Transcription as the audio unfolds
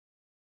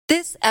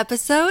This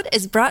episode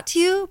is brought to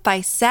you by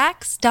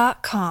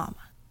Sax.com.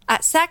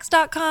 At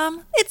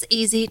Sax.com, it's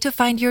easy to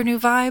find your new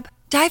vibe.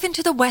 Dive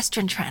into the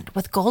Western trend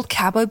with gold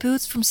cowboy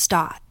boots from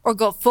Stott, or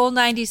go full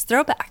 90s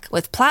throwback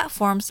with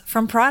platforms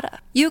from Prada.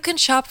 You can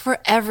shop for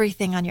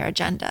everything on your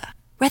agenda,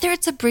 whether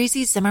it's a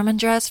breezy Zimmermann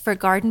dress for a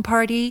garden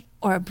party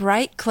or a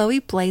bright Chloe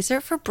blazer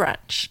for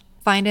brunch.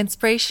 Find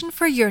inspiration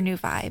for your new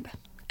vibe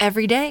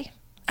every day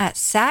at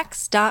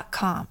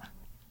Sax.com.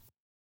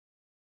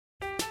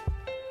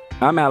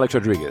 I'm Alex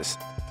Rodriguez.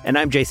 And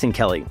I'm Jason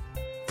Kelly.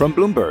 From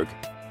Bloomberg,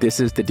 this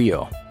is The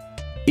Deal.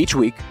 Each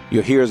week,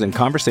 you'll hear us in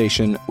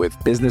conversation with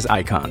business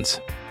icons.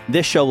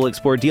 This show will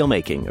explore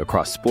deal-making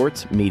across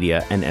sports,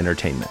 media, and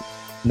entertainment.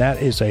 That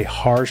is a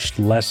harsh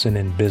lesson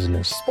in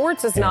business.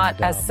 Sports is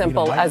not as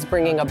simple as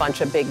bringing a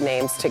bunch of big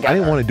names together. I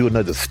didn't want to do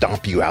another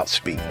stomp you out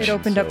speech. It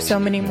opened up so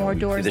many more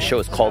doors. The show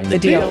is called The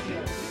Deal.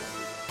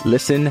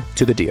 Listen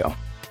to The Deal.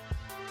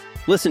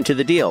 Listen to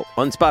The Deal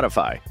on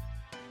Spotify.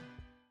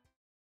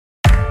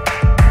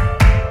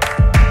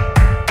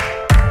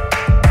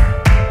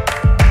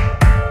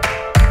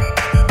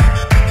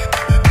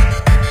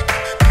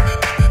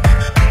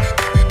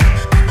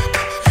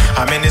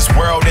 I'm in this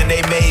world and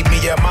they made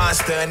me a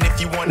monster. And if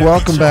you want to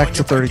welcome back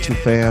to 32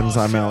 Fans.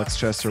 I'm Alex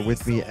Chester.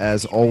 With me,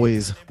 as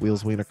always,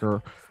 Wheels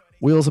Wienerker.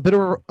 Wheels, a bit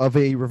of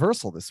a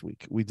reversal this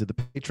week. We did the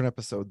patron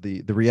episode,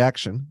 the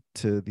reaction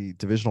to the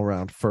divisional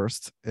round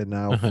first, and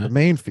now for the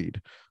main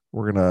feed,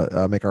 we're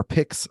gonna make our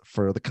picks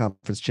for the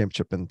conference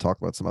championship and talk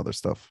about some other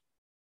stuff.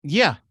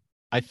 Yeah,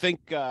 I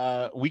think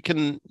we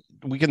can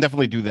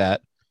definitely do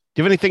that.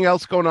 Do you have anything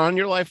else going on in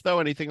your life, though?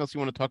 Anything else you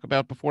want to talk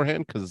about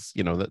beforehand? Because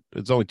that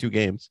it's only 2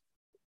 games.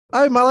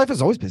 My life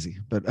is always busy,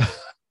 but that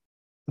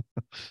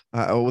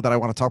I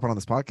want to talk about on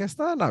this podcast?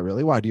 Not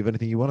really. Why? Do you have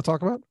anything you want to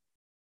talk about?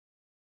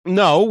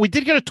 No, we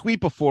did get a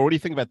tweet before. What do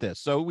you think about this?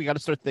 So we got to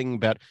start thinking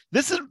about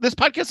this. This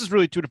podcast is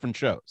really 2 different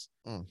shows.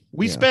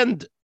 We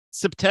spend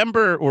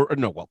September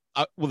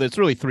there's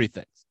really 3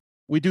 things.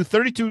 We do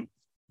 32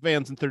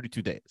 fans in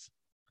 32 days.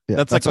 Yeah,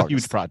 that's like a August.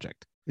 huge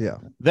project. Yeah.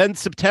 Then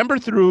September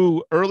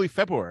through early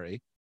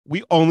February,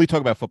 we only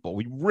talk about football.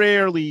 We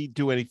rarely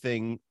do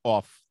anything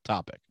off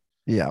topic.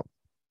 Yeah.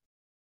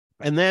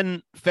 And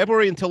then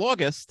February until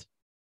August,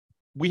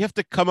 we have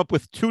to come up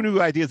with 2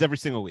 new ideas every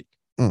single week.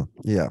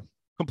 Yeah.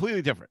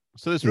 Completely different.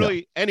 So there's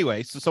really,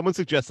 anyway, so someone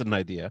suggested an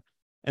idea.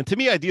 And to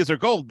me, ideas are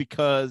gold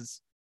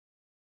because,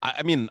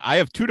 I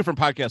have 2 different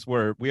podcasts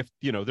where we have,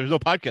 there's no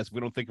podcast if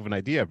we don't think of an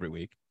idea every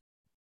week.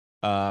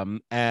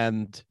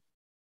 And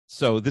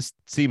so this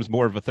seems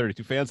more of a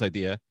 32 Fans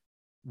idea.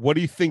 What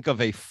do you think of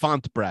a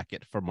font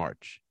bracket for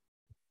March?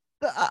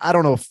 I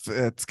don't know if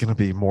it's going to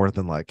be more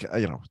than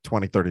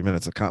 20, 30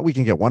 minutes of we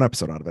can get 1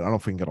 episode out of it. I don't know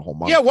if we can get a whole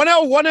month. Yeah, 1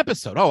 hour, 1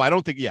 episode. Oh, I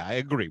don't think. Yeah, I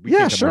agree.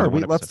 Sure.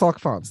 Let's talk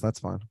fonts.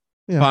 That's fine.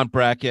 Yeah. Font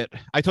bracket.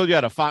 I told you I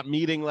had a font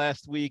meeting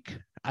last week.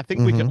 I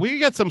think we can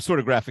get some sort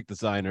of graphic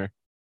designer.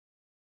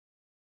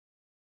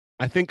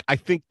 I think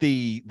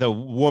the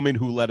woman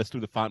who led us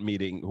through the font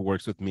meeting, who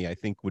works with me, I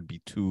think would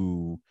be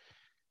too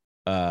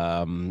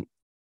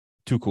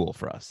cool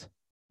for us.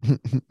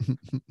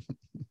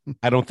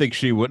 I don't think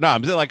she would. No,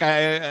 I'm saying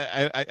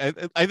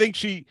I think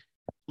she,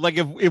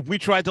 if we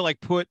tried to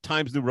put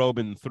Times New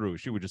Roman through,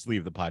 she would just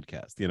leave the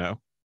podcast.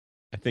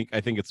 I think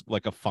it's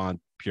like a font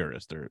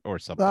purist or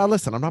something.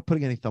 Listen, I'm not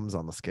putting any thumbs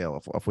on the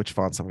scale of which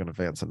fonts I'm going to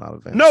advance and not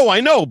advance. No,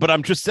 I know, but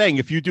I'm just saying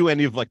if you do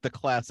any of the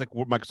classic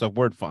Microsoft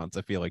Word fonts,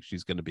 I feel like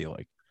she's going to be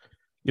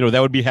that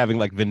would be having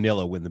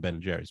vanilla win the Ben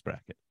and Jerry's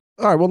bracket.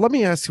 All right, well, let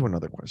me ask you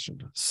another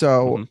question.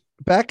 So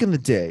back in the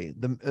day,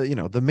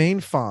 the main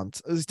font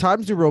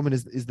Times New Roman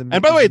is the.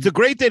 And by the way, it's a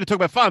great day to talk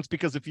about fonts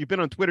because if you've been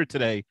on Twitter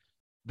today,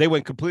 they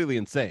went completely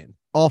insane.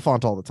 All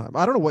font all the time.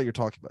 I don't know what you're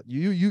talking about.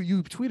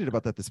 You tweeted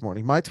about that this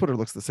morning. My Twitter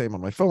looks the same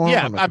on my phone.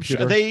 Yeah, I'm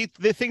sure the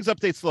things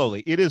update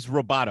slowly. It is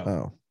Roboto.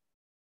 Oh,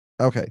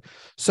 okay.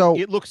 So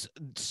it looks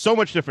so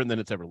much different than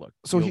it's ever looked.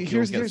 So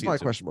here's my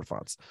question about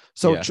fonts.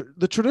 So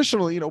the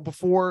traditional,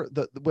 before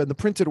when the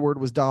printed word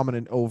was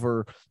dominant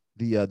over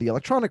the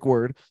electronic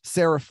word,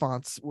 serif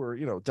fonts were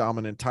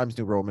dominant, Times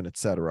New Roman,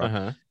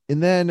 etc.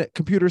 And then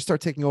computers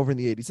start taking over in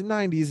the 80s and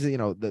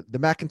 90s. The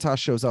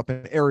Macintosh shows up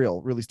and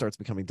Arial really starts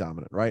becoming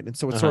dominant, right? And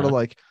so it's sort of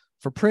like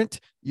for print,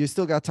 you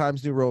still got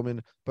Times New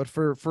Roman, but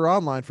for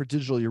online, for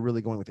digital, you're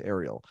really going with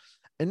Arial.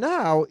 And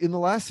now, in the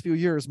last few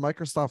years,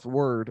 Microsoft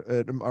Word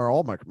or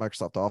all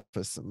Microsoft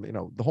Office, and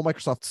the whole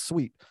Microsoft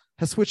suite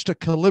has switched to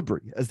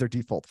Calibri as their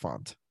default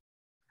font.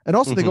 And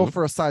also they go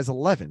for a size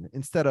 11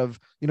 instead of,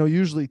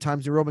 usually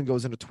Times New Roman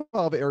goes into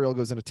 12, Arial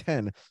goes into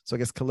 10. So I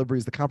guess Calibri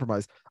is the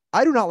compromise.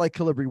 I do not like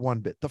Calibri one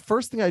bit. The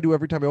first thing I do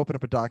every time I open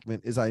up a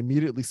document is I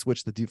immediately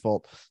switch the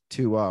default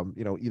to,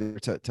 either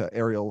to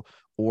Arial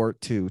or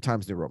to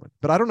Times New Roman.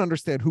 But I don't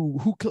understand who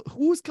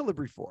is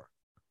Calibri for?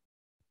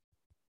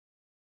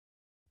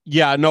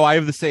 Yeah, no, I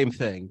have the same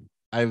thing.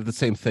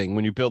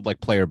 When you build like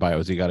player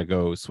bios, you got to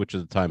go switch to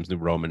the Times New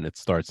Roman. It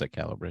starts at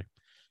Calibri.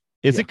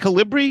 Is it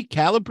Calibri?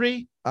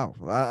 Calibri? Oh,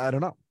 I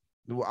don't know.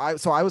 I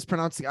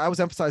was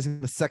emphasizing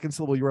the second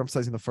syllable. You were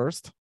emphasizing the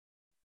first.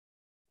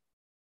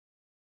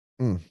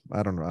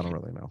 I don't know. I don't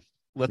really know.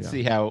 Let's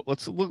see how.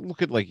 Let's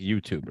look at like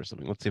YouTube or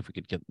something. Let's see if we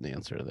could get the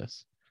answer to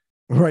this.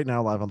 Right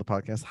now, live on the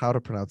podcast, how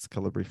to pronounce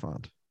Calibri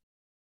font.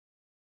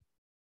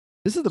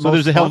 This is the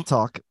most font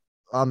talk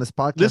on this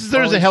podcast.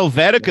 There's a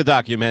Helvetica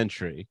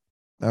documentary.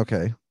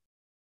 Okay.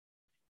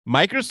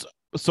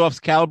 Microsoft's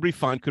Calibri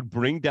font could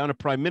bring down a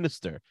prime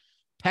minister.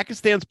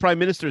 Pakistan's prime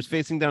minister is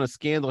facing down a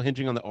scandal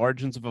hinging on the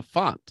origins of a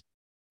font.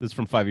 This is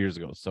from 5 years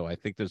ago, so I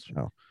think there's.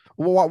 Oh.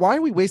 Well, why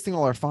are we wasting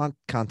all our font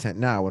content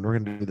now when we're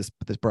going to do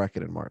this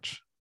bracket in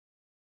March?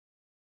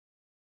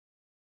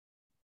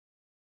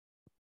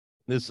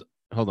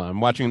 Hold on, I'm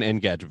watching an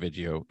Engadget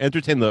video.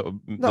 Entertain the.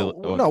 We're not.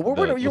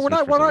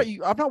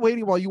 I'm not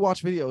waiting while you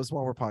watch videos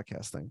while we're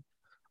podcasting.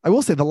 I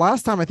will say the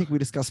last time I think we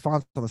discussed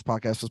fonts on this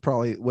podcast was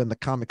probably when the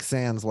Comic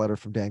Sans letter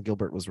from Dan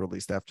Gilbert was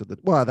released after the.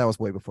 Well, that was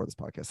way before this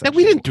podcast.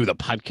 We didn't do the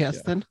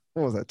podcast then.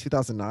 What was that?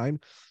 2009.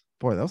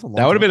 Boy, that was a long.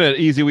 That would have been an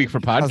easy week for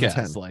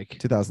podcasts. Like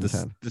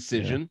 2010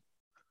 decision.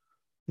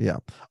 Yeah.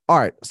 All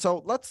right.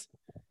 So let's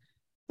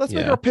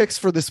make our picks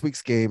for this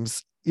week's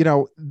games. You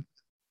know,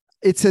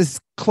 it's as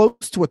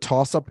close to a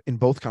toss-up in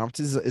both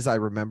conferences as I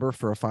remember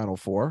for a Final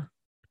Four.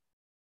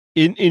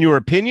 In your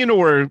opinion,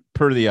 or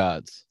per the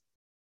odds?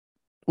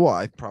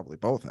 Well, probably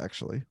both,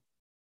 actually.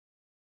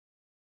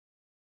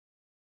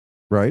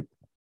 Right?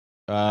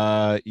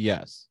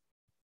 Yes.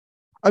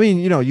 I mean,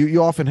 you know,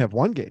 you often have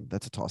one game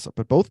that's a toss-up,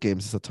 but both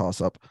games as a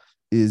toss-up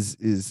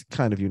is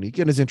kind of unique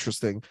and is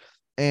interesting.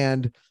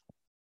 And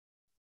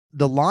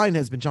the line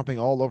has been jumping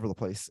all over the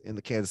place in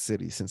the Kansas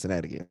City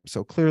Cincinnati game.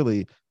 So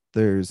clearly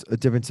there's a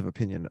difference of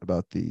opinion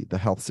about the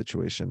health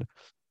situation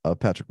of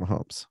Patrick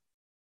Mahomes.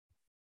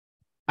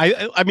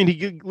 I mean,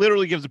 he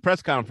literally gives a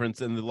press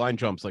conference and the line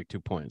jumps like 2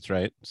 points,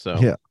 right?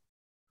 So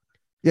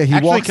yeah, he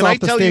walks off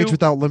the stage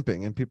without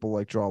limping, and people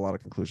like draw a lot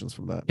of conclusions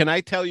from that. Can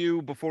I tell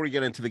you before we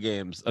get into the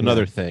games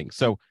another thing?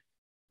 So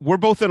we're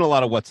both in a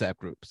lot of WhatsApp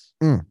groups,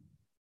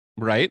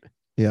 right?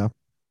 Yeah.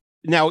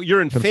 Now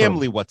you're in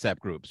family WhatsApp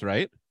groups,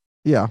 right?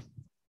 Yeah.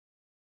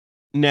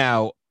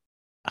 Now,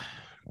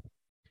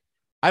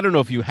 I don't know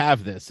if you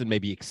have this and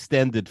maybe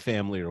extended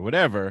family or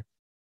whatever,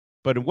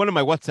 but in one of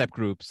my WhatsApp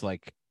groups,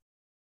 like,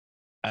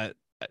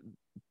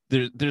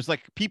 there's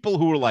like people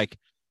who are like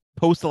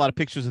post a lot of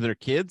pictures of their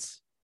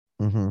kids,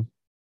 and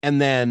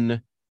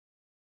then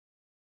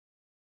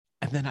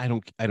I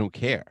don't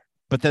care.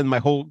 But then my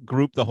whole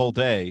group the whole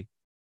day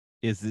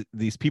is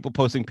these people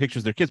posting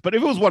pictures of their kids. But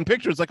if it was one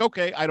picture, it's like,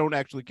 okay, I don't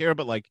actually care,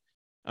 but like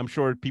I'm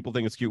sure people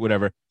think it's cute,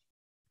 whatever.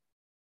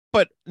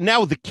 But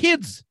now the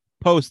kids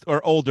post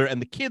are older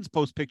and the kids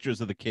post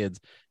pictures of the kids,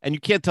 and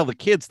you can't tell the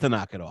kids to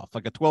knock it off.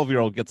 Like a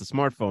 12-year-old gets a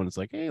smartphone, it's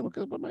like, hey, look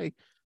at what my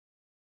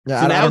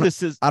I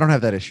don't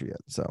have that issue yet.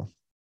 So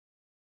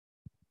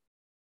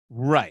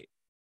right.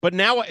 But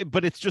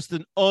it's just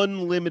an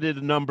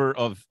unlimited number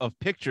of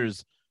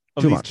pictures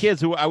of these kids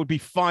who I would be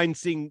fine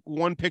seeing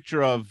one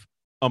picture of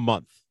a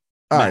month.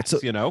 All max, right,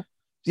 so you know.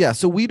 Yeah,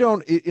 so we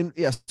don't.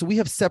 So we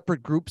have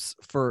separate groups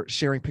for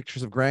sharing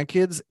pictures of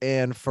grandkids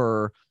and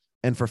for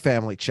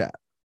family chat.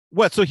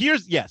 What? So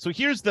here's that's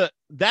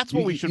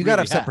what we should. You got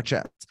to have separate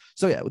chats.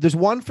 So yeah, there's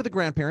one for the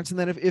grandparents, and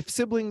then if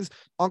siblings,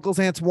 uncles,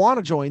 aunts want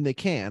to join, they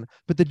can.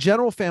 But the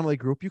general family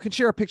group, you can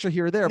share a picture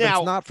here or there, but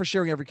it's not for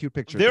sharing every cute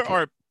picture. There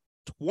are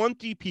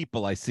 20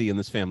 people I see in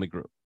this family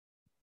group.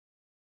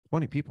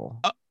 20 people.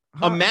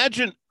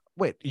 Imagine.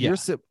 Wait,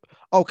 because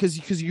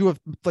you have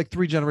like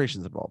 3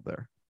 generations involved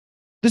there.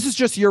 This is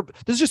just your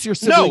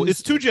siblings. No,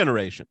 it's 2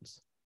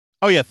 generations.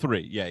 Oh yeah,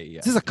 3. Yeah.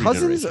 Is this a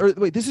cousins or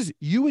wait? This is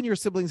you and your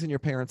siblings and your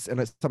parents and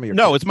some of your.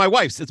 No, kids. It's my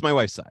wife's. It's my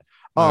wife's side.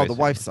 The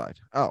wife's side.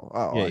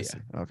 Oh, yeah, I see.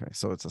 Okay,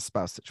 so it's a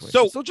spouse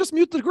situation. So just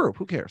mute the group.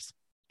 Who cares?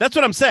 That's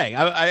what I'm saying.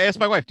 I asked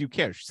my wife, "Do you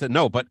care?" She said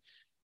no, but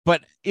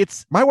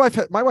it's my wife.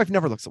 My wife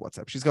never looks at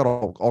WhatsApp. She's got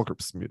all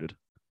groups muted.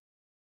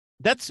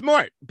 That's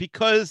smart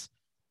because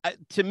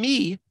to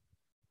me,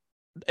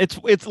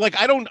 it's like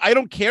I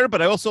don't care,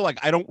 but I also like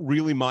I don't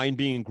really mind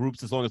being in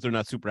groups as long as they're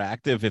not super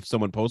active. If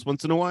someone posts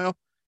once in a while.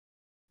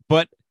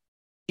 But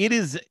it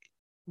is,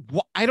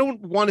 I don't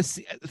want to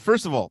see.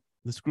 First of all,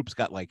 this group's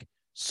got like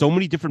so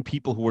many different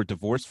people who are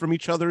divorced from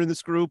each other in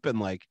this group, and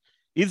like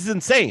it's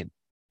insane.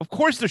 Of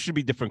course, there should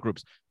be different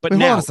groups, but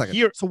now so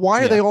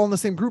why are they all in the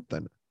same group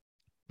then?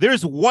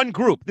 There's one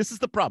group. This is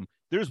the problem.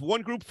 There's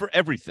one group for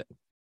everything.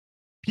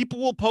 People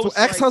will post.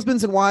 So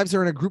ex-husbands and wives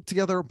are in a group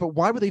together, but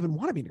why would they even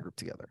want to be in a group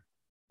together?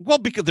 Well,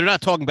 because they're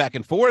not talking back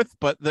and forth,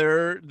 but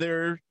they're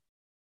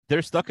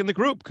stuck in the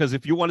group because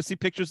if you want to see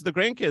pictures of the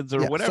grandkids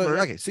or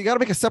whatever. So you got to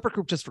make a separate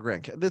group just for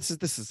grandkids.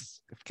 This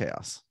is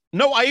chaos.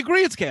 No, I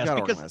agree. It's chaos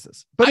because organize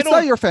this. But it's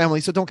not your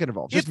family, so don't get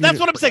involved. That's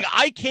what I'm saying.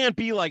 I can't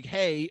be like,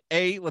 hey,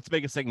 A, let's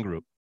make a second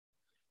group.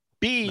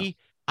 B,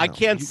 I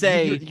can't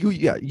say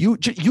you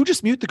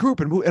just mute the group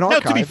and archive. No,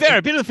 to be fair,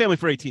 I've been in the family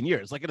for 18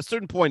 years. Like at a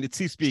certain point, it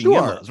ceased being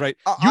in-laws, right?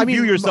 You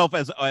view yourself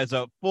as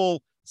a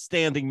full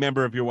standing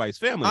member of your wife's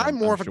family. I'm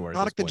more of a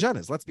product than Jen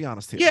is. Let's be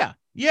honest here.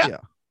 Yeah.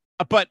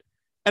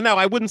 And now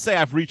I wouldn't say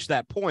I've reached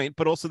that point,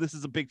 but also this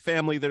is a big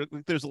family.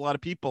 There's a lot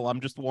of people.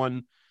 I'm just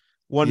one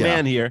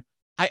man here.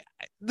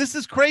 This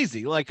is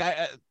crazy. Like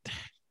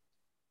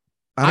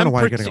I don't know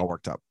why you're getting all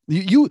worked up.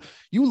 You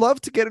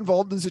love to get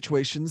involved in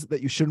situations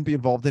that you shouldn't be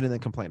involved in and then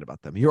complain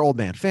about them. Your old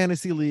man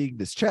fantasy league,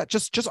 this chat,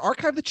 just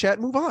archive the chat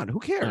and move on. Who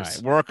cares? All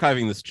right, we're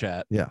archiving this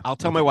chat. Yeah. I'll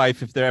tell my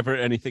wife if there ever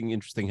anything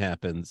interesting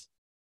happens,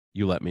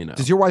 you let me know.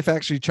 Does your wife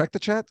actually check the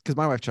chat? Because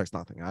my wife checks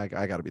nothing. I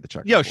got to be the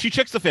checker. Yo, she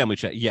checks the family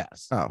chat.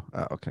 Yes. Oh,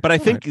 okay. But I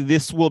think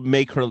this will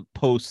make her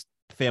post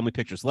family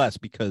pictures less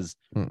because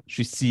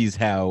she sees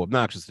how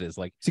obnoxious it is.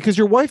 Like, because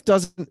your wife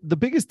doesn't. The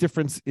biggest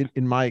difference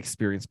in my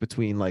experience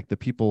between like the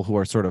people who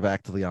are sort of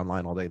actively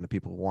online all day and the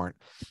people who aren't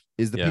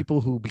is the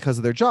people who, because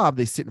of their job,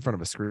 they sit in front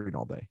of a screen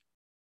all day.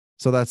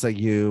 So that's like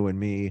you and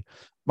me.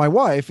 My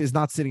wife is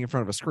not sitting in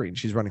front of a screen.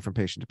 She's running from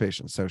patient to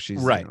patient. So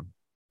she's right.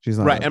 She's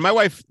not right. And my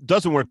wife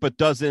doesn't work, but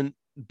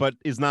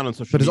is not on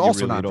social media. But is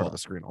also really not in at front all. of the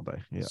screen all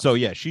day. Yeah. So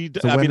yeah,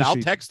 I'll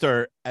text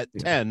her at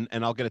 10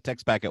 and I'll get a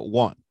text back at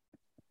 1.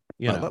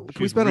 Can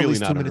we spend at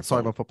least 2 minutes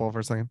talking about football for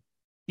a second?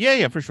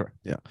 Yeah, for sure.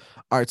 Yeah.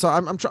 All right. So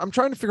I'm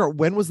trying to figure out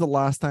when was the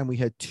last time we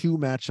had two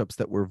matchups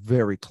that were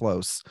very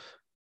close.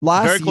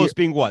 Very close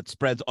being what?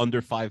 Spreads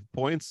under 5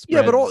 points?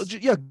 Yeah,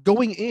 but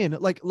going in,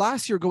 like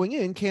last year going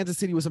in, Kansas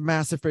City was a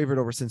massive favorite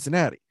over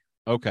Cincinnati.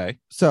 Okay.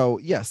 So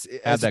yes.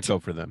 How'd that go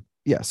for them?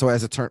 Yeah. So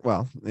as it turned,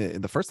 well,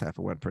 in the first half,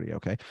 it went pretty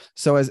okay.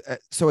 So as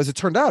it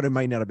turned out, it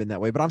might not have been that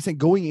way, but I'm saying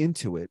going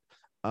into it,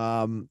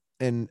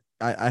 and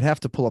I'd have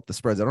to pull up the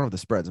spreads. I don't have the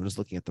spreads. I'm just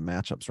looking at the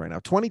matchups right now.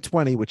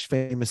 2020, which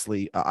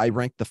famously I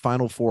ranked the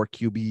final 4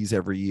 QBs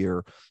every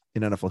year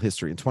in NFL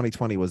history, and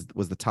 2020 was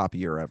the top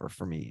year ever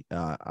for me.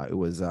 It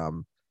was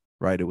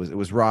right. It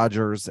was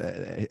Rodgers,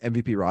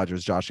 MVP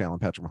Rodgers, Josh Allen,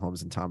 Patrick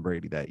Mahomes, and Tom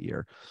Brady that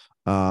year.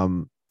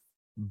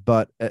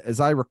 But as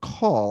I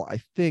recall,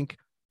 I think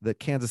that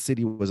Kansas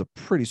City was a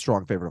pretty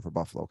strong favorite over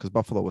Buffalo because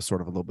Buffalo was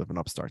sort of a little bit of an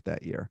upstart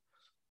that year.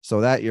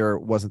 So that year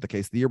wasn't the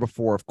case. The year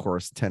before, of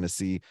course,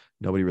 Tennessee,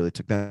 nobody really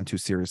took them too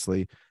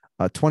seriously.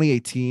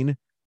 2018,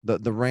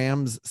 the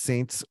Rams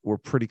Saints were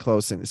pretty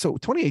close. And so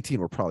 2018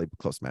 were probably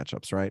close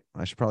matchups, right?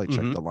 I should probably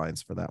check the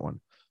lines for that one.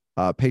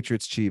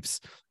 Patriots Chiefs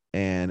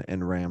and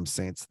Rams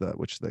Saints,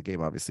 which the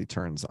game obviously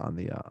turns on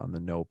the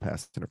no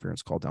pass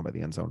interference call down by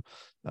the end zone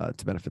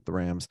to benefit the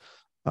Rams.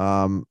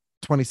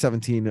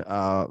 2017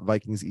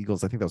 Vikings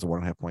Eagles, I think that was a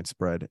 1.5 point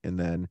spread. And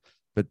then,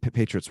 but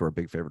Patriots were a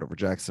big favorite over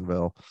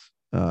Jacksonville.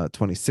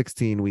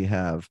 2016 we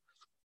have,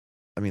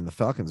 the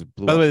Falcons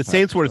blew. By the way, the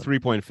Saints were a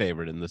 3-point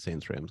favorite in the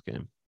Saints Rams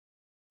game.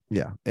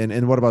 Yeah.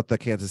 And what about the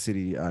Kansas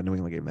City New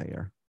England game that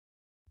year?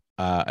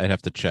 I'd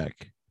have to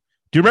check.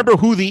 Do you remember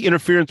who the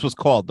interference was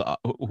called?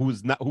 Who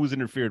was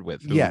interfered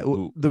with?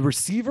 The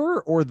receiver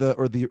or the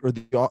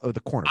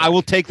cornerback? I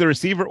will take the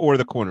receiver or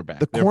the cornerback.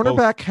 The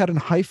cornerback had a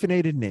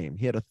hyphenated name.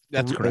 He had a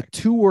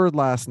 2-word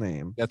last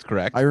name. That's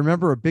correct. I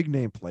remember a big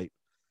nameplate.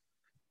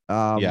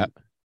 Yeah.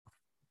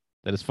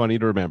 That is funny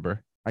to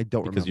remember. I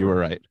don't remember. Because you were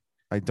right.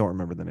 I don't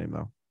remember the name,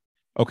 though.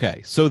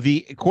 Okay. So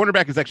the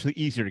cornerback is actually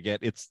easier to get.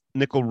 It's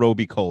Nickel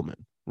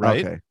Roby-Coleman,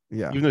 right? Okay.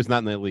 Yeah. Even though he's not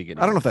in the league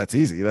anymore. I don't know if that's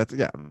easy.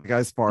 The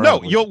guy's far. No,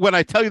 when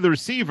I tell you the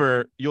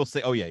receiver, you'll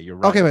say, oh, yeah, you're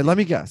right. Okay, wait, let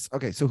me guess.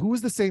 Okay, so who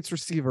was the Saints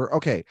receiver?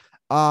 Okay.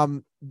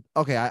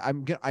 Okay,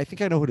 I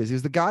think I know who it is. He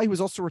was the guy who was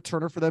also a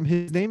returner for them.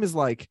 His name is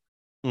like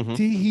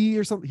Teehee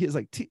or something. He's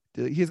like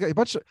he's got a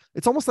bunch of,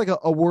 it's almost like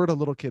a word a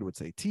little kid would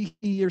say,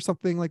 Teehee or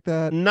something like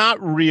that. Not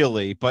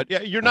really, but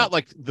yeah, you're not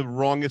like the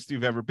wrongest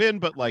you've ever been,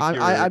 but like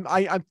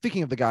I'm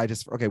thinking of the guy.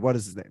 Just okay, what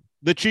is his name?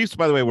 The Chiefs,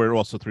 by the way, were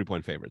also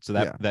 3-point favorites, so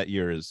that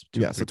year is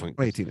 2 so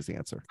 2018 is the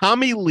answer.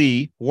 Tommy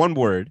Lee, one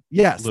word.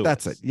 Yes, Lewis.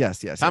 that's it. Yes.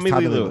 Tommy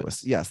Lee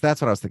Lewis. Yes,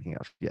 that's what I was thinking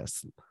of.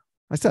 Yes,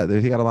 I said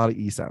he got a lot of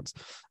E sounds.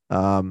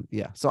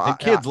 So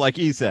kids like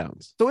E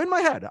sounds. So in my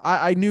head,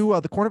 I knew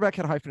the cornerback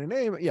had a hyphenated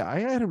name. Yeah, I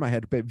had in my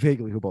head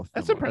vaguely who both.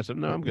 That's impressive.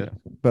 No, I'm good.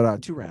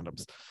 But 2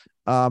 randoms.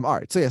 All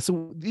right.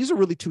 So these are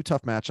really 2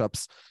 tough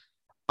matchups.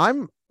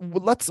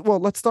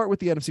 Let's start with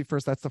the NFC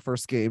first. That's the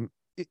first game.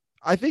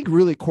 I think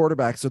really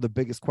quarterbacks are the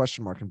biggest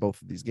question mark in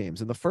both of these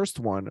games. In the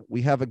first one,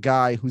 we have a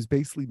guy who's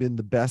basically been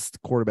the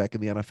best quarterback in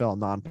the NFL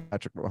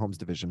non-Patrick Mahomes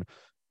division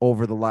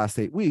over the last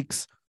 8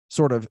 weeks,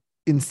 sort of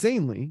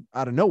insanely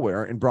out of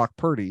nowhere in Brock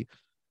Purdy.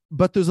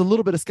 But there's a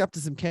little bit of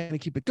skepticism. Can he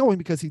keep it going?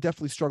 Because he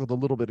definitely struggled a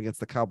little bit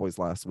against the Cowboys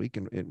last week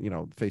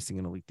and facing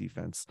an elite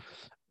defense.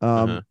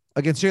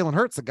 Against Jalen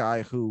Hurts, a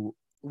guy who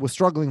was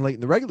struggling late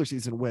in the regular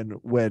season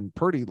when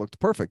Purdy looked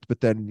perfect, but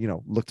then,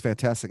 looked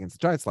fantastic against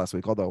the Giants last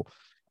week. Although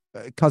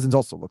Cousins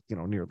also looked,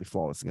 nearly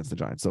flawless against the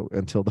Giants. So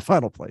until the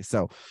final play.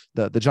 So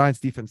the Giants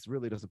defense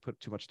really doesn't put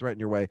too much threat in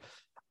your way.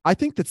 I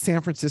think that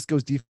San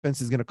Francisco's defense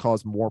is going to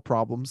cause more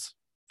problems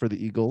for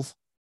the Eagles.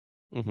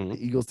 The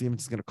Eagles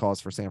defense is going to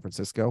cause for San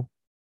Francisco.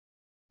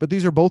 But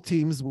these are both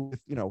teams with,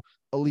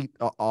 elite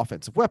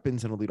offensive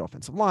weapons and elite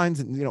offensive lines.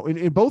 And,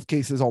 in both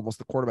cases, almost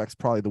the quarterback's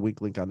probably the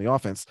weak link on the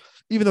offense,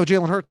 even though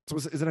Jalen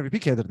Hurts is an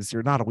MVP candidate this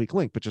year, not a weak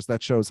link, but just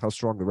that shows how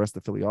strong the rest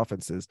of the Philly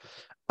offense is.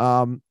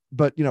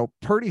 But,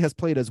 Purdy has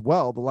played as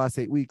well the last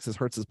 8 weeks as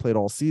Hurts has played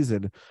all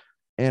season.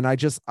 And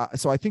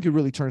so I think it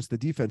really turns to the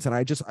defense. And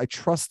I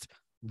trust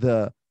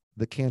the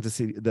the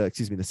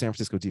San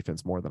Francisco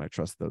defense more than I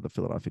trust the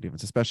Philadelphia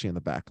defense, especially in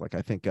the back. Like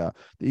I think the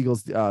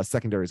Eagles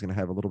secondary is going to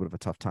have a little bit of a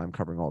tough time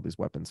covering all these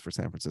weapons for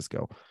San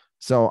Francisco.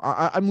 So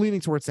I'm leaning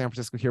towards San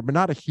Francisco here, but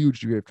not a huge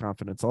degree of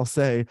confidence. I'll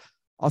say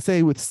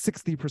with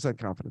 60%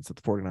 confidence that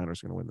the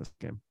 49ers are going to win this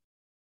game.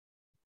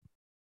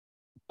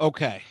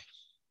 Okay.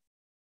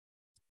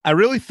 I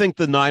really think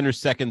the Niners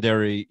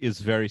secondary is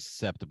very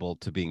susceptible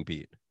to being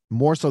beat.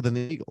 More so than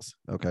the Eagles.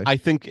 Okay. I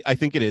think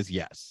it is,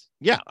 yes.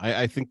 Yeah,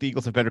 I think the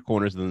Eagles have better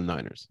corners than the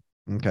Niners.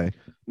 Okay.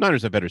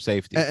 Niners have better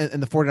safety.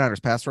 And the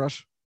 49ers pass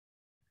rush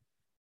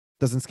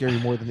doesn't scare you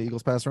more than the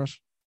Eagles pass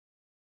rush?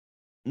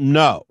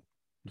 No.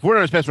 The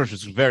 49ers pass rush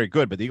is very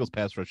good, but the Eagles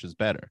pass rush is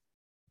better.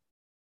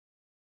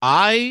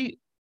 I've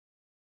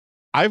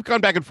gone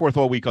back and forth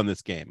all week on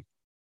this game.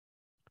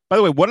 By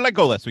the way, what did I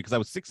go last week? Because I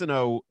was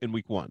 6-0 in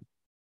week 1.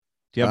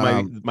 Do you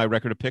have my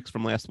record of picks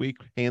from last week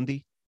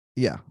handy?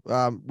 Yeah.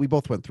 We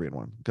both went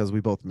 3-1 because we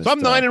both missed. So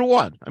I'm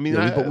 9-1. I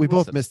mean, we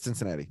both missed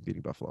Cincinnati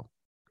beating Buffalo.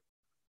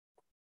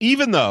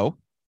 Even though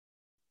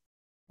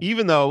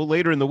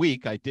later in the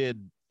week I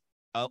did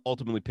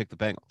ultimately pick the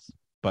Bengals,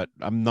 but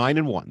I'm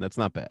 9-1. That's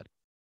not bad.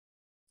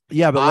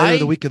 Yeah, but later in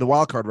the week of the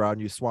wild card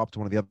round, you swapped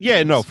one of the other.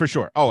 Yeah, no, for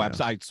sure. Oh, yeah.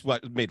 I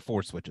made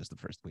 4 switches the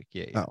first week.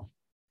 Yeah.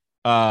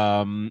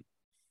 Oh.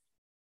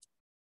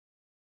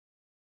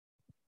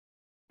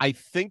 I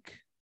think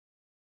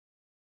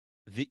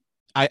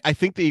I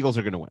think the Eagles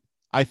are going to win.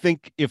 I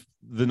think if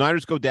the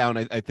Niners go down,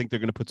 I think they're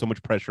going to put so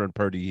much pressure on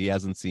Purdy. He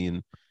hasn't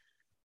seen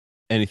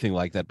anything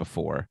like that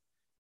before.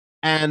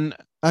 And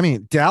I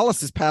mean,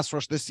 Dallas's pass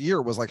rush this year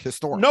was like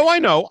historic. No, I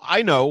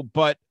know,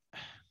 but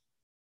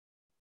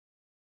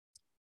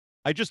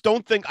I just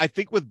don't think. I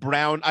think with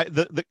Brown,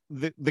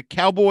 the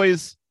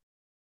Cowboys.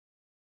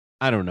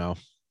 I don't know.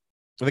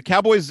 The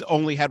Cowboys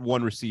only had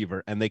one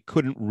receiver, and they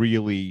couldn't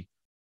really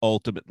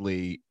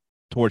ultimately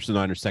torch the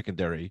Niners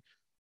secondary.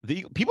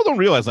 People don't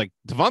realize, like,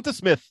 Devonta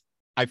Smith,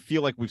 I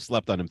feel like we've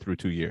slept on him through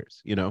 2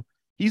 years. You know,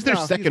 he's their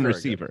second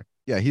receiver. Good.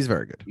 Yeah, he's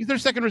very good. He's their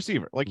second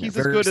receiver. Like, he's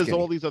as good as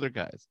all these other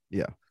guys.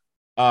 Yeah.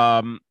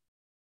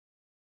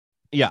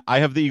 Yeah, I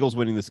have the Eagles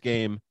winning this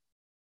game,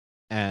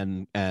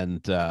 and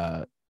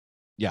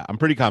yeah, I'm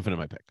pretty confident in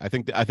my pick. I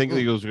think the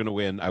Eagles are going to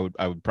win. I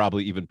would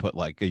probably even put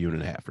like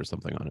 1.5 or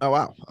something on it. Oh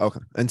wow.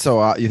 Okay. And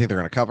so you think they're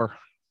going to cover?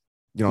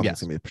 You don't think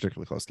it's going to be a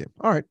particularly close game.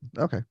 All right.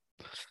 Okay.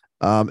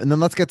 And then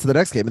let's get to the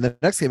next game. And the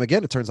next game,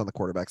 again, it turns on the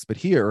quarterbacks. But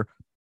here,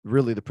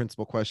 really, the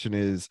principal question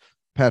is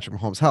Patrick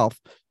Mahomes' health.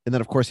 And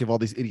then, of course, you have all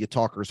these idiot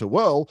talkers who,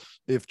 well,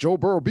 if Joe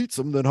Burrow beats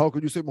him, then how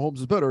could you say Mahomes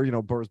is better? You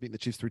know, Burrow's beating the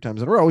Chiefs 3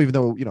 times in a row, even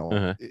though, you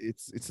know,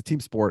 it's a team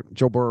sport.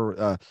 Joe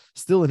Burrow,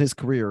 still in his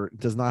career,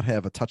 does not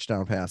have a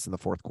touchdown pass in the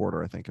fourth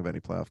quarter, I think, of any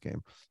playoff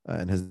game,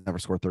 and has never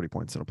scored 30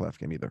 points in a playoff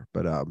game either.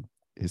 But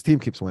his team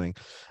keeps winning.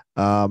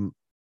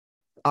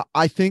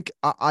 I think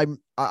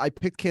I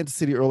picked Kansas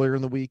City earlier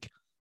in the week.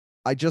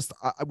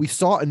 We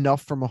saw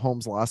enough from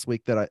Mahomes last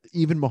week that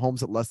even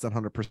Mahomes at less than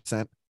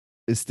 100%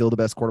 is still the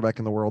best quarterback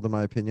in the world, in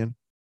my opinion.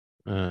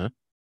 And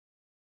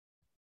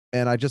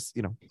I just,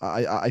 you know,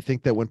 I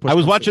think that when I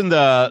was watching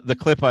the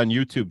clip on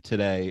YouTube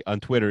today, on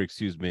Twitter,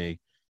 excuse me,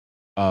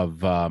 of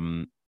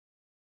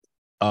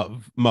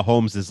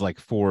Mahomes' like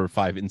 4 or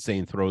 5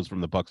 insane throws from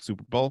the Bucs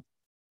Super Bowl.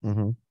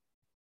 Mm-hmm.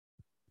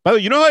 By the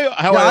way, you know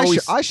how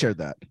I shared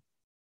that.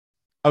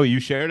 Oh, you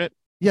shared it?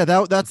 Yeah,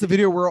 that's the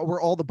video where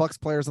all the Bucs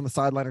players on the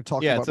sideline are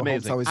talking about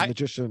Mahomes, how he's a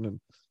magician. And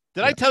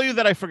did I tell you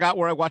that I forgot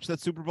where I watched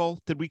that Super Bowl?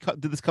 Did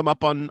this come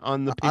up on the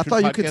Patriots I thought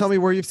you podcast? could tell me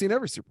where you've seen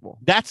every Super Bowl.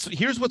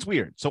 Here's what's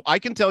weird. So I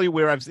can tell you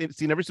where I've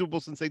seen every Super Bowl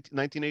since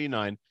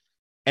 1989,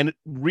 and it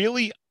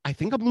really, I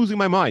think I'm losing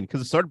my mind because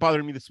it started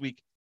bothering me this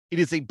week. It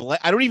is I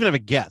don't even have a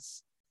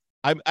guess.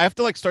 I have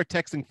to like start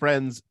texting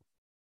friends.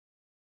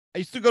 I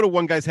used to go to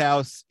one guy's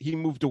house. He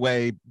moved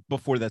away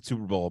before that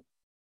Super Bowl.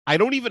 I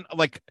don't even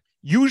like.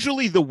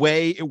 Usually the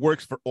way it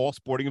works for all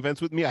sporting events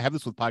with me, I have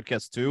this with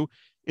podcasts too,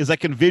 is I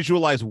can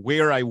visualize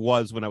where I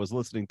was when I was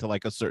listening to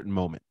like a certain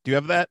moment. Do you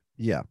have that?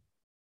 Yeah.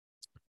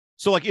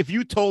 So like if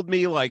you told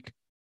me like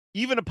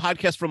even a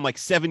podcast from like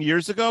 7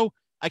 years ago,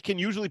 I can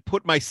usually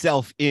put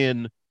myself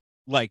in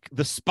like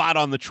the spot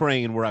on the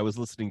train where I was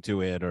listening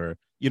to it, or,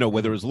 you know,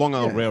 whether it was Long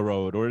Island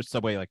Railroad or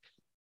Subway. Like,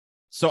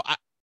 so I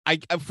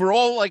for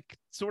all like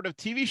sort of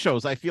TV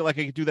shows, I feel like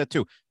I could do that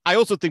too. I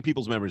also think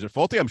people's memories are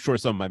faulty. I'm sure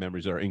some of my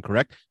memories are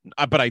incorrect,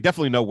 but I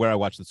definitely know where I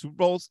watched the Super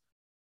Bowls.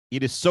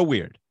 It is so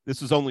weird.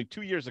 This was only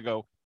 2 years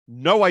ago.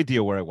 No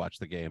idea where I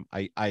watched the game.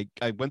 I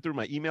went through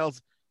my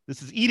emails.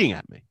 This is eating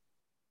at me.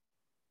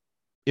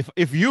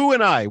 If you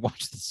and I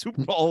watched the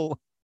Super Bowl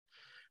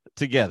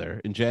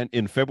together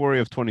in February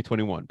of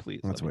 2021,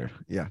 please. That's weird.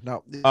 Yeah.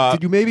 Now,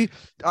 did you maybe?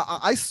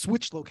 I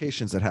switched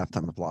locations at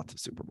halftime of lots of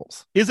Super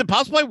Bowls. Is it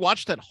possible I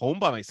watched at home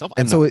by myself?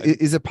 And so,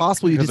 is it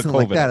possible you did something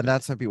like that, and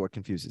that's maybe what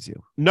confuses you?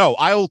 No,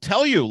 I'll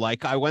tell you.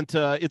 Like, I went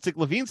to Itzik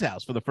Levine's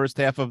house for the first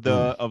half of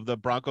the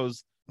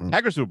Broncos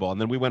Packers Super Bowl,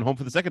 and then we went home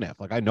for the second half.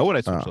 Like, I know what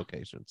I switched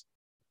locations.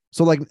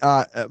 So, like,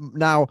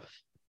 now,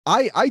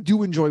 I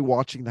do enjoy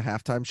watching the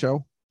halftime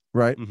show,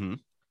 right? Mm-hmm.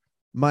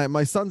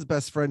 My son's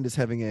best friend is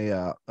having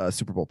a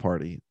Super Bowl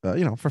party,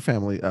 for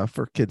family,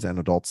 for kids and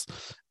adults,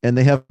 and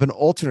they have an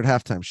alternate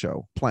halftime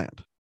show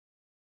planned.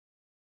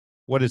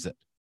 What is it?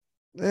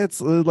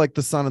 It's like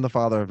the son and the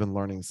father have been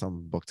learning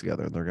some book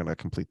together, and they're going to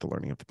complete the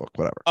learning of the book.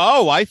 Whatever.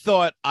 Oh, I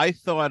thought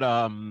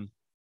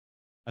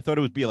it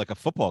would be like a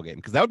football game,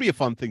 because that would be a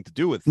fun thing to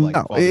do with. Like,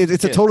 no,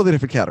 it's a totally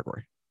different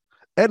category,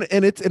 and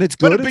it's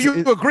good. But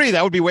you agree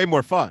that would be way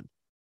more fun.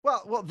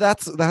 Well,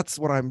 that's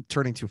what I'm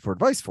turning to for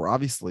advice for.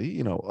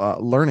 Obviously,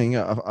 learning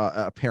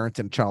a parent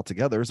and child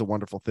together is a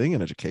wonderful thing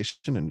in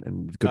education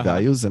and good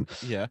values. And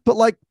but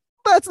like,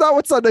 that's not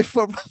what Sunday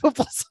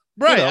football's.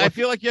 Right. I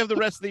feel like you have the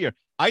rest of the year.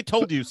 I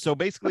told you. So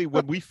basically,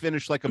 when we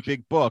finish like a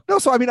big book. No,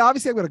 so I mean,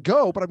 obviously I'm going to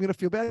go, but I'm going to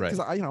feel bad because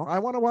I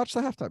want to watch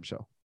the halftime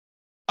show.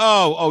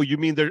 Oh, you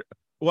mean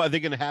are they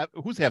going to have,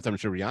 who's the halftime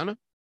show? Rihanna?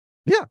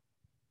 Yeah.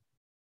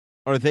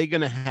 Are they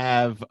going to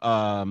have,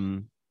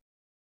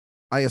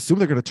 I assume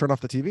they're going to turn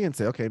off the TV and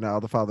say, okay, now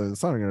the father and the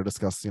son are going to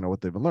discuss,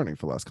 what they've been learning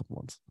for the last couple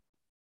months.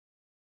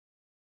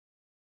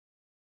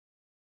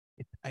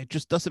 It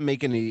just doesn't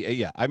make any.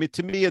 Yeah. I mean,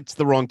 to me, it's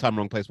the wrong time,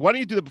 wrong place. Why don't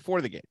you do it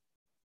before the game?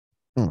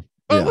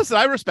 Listen,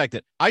 I respect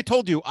it. I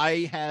told you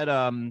I had,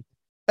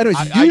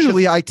 anyways,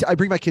 usually I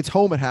bring my kids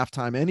home at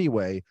halftime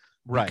anyway,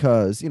 right?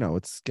 Because,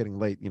 it's getting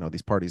late,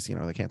 these parties,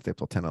 they can't stay up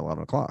till 10,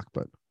 11 o'clock,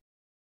 but.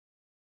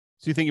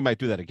 So you think you might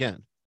do that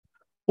again?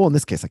 Well, in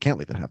this case, I can't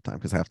leave at halftime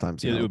because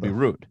halftime's, it would be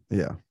rude.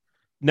 Yeah.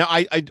 Now,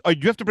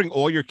 you have to bring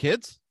all your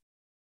kids?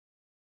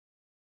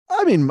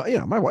 I mean,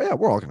 my wife,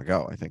 we're all going to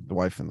go. I think the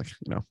wife and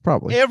the,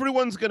 probably.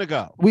 Everyone's going to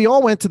go. We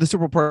all went to the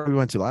Super Bowl party we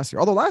went to last year.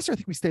 Although last year, I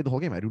think we stayed the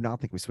whole game. I do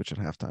not think we switched at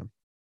halftime.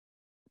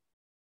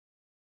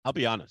 I'll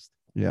be honest.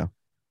 Yeah.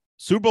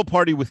 Super Bowl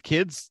party with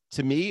kids,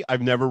 to me,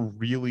 I've never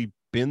really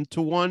been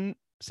to one.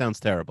 Sounds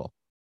terrible.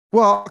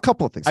 Well, a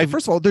couple of things. So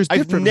first of all, there's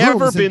different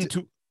rooms.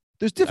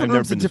 There's different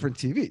rooms and different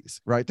TVs,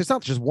 right? There's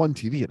not just one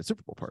TV at a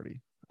Super Bowl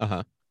party.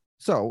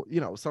 So,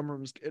 some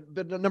rooms,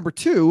 but number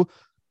two,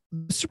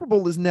 the Super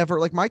Bowl is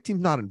never like my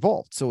team's not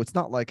involved. So it's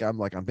not like I'm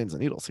like on pins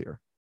and needles here.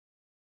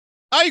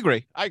 I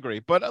agree.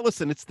 But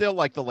listen, it's still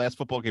like the last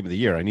football game of the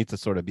year. I need to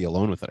sort of be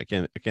alone with it. I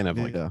can't have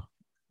like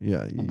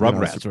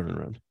Rugrats running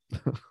around.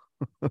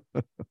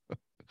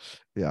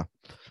 Yeah.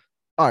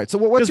 All right. So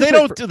what's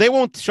they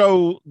won't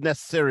show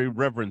necessary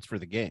reverence for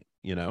the game,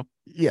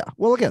 Yeah.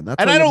 Well, again,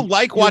 that's I don't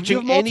like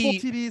watching any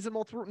TVs and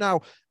multiple.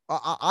 Now,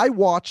 I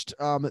watched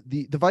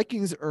the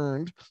Vikings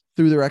earned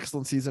through their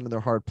excellent season and their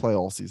hard play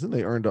all season.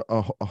 They earned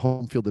a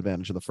home field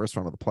advantage in the first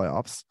round of the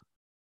playoffs,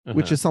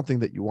 which is something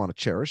that you want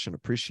to cherish and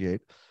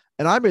appreciate.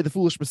 And I made the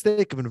foolish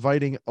mistake of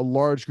inviting a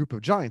large group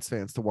of Giants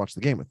fans to watch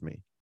the game with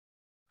me.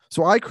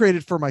 So I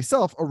created for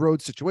myself a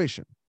road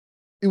situation.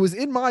 It was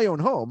in my own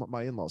home,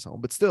 my in-laws'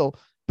 home,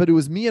 but it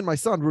was me and my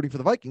son rooting for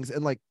the Vikings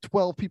and like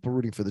 12 people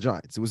rooting for the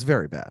Giants. It was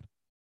very bad.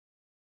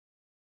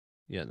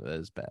 Yeah, that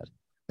is bad.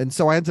 And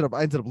so I ended up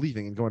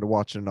leaving and going to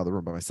watch in another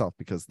room by myself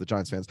because the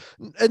Giants fans,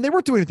 and they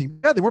weren't doing anything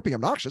bad. They weren't being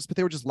obnoxious, but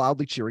they were just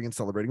loudly cheering and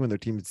celebrating when their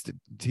team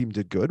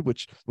did good,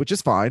 which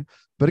is fine.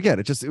 But again,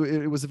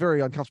 it was a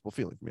very uncomfortable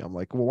feeling for me. I'm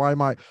like, well, why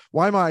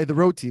am I the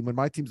road team when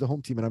my team's the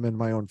home team and I'm in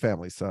my own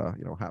family's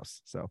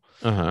house? So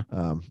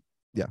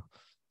yeah.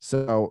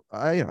 So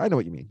I know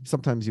what you mean.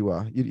 Sometimes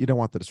you don't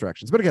want the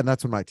distractions, but again,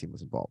 that's when my team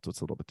was involved, so it's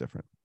a little bit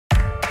different.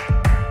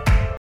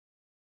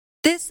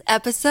 This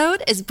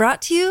episode is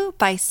brought to you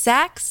by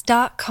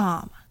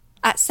Sax.com.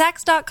 At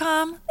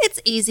Sax.com,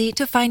 it's easy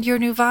to find your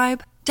new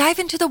vibe. Dive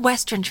into the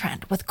Western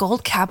trend with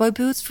gold cowboy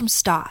boots from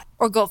Stott,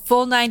 or go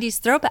full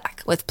 90s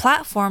throwback with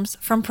platforms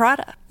from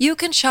Prada. You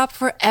can shop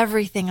for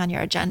everything on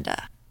your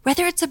agenda,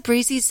 whether it's a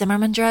breezy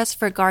Zimmermann dress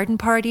for a garden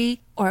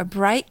party or a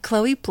bright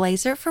Chloe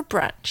blazer for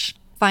brunch.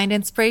 Find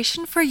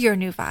inspiration for your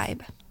new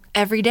vibe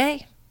every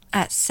day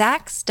at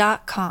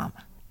Sax.com.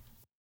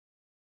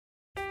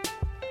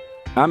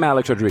 I'm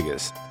Alex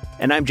Rodriguez.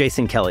 And I'm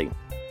Jason Kelly.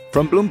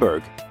 From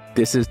Bloomberg,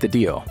 this is The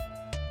Deal.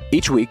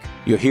 Each week,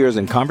 you'll hear us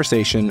in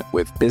conversation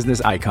with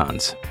business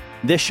icons.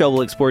 This show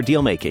will explore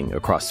deal-making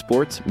across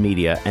sports,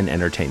 media, and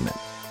entertainment.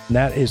 And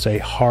that is a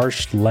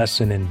harsh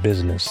lesson in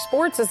business.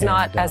 Sports is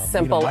not as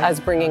simple as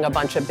bringing a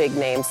bunch of big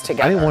names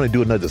together. I didn't want to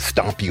do another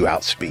stomp you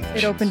out speech.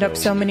 It opened up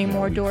so many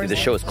more doors. The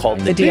show is called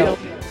The Deal.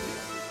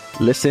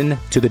 Listen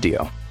to The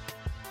Deal.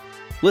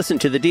 Listen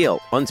to The Deal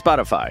on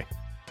Spotify.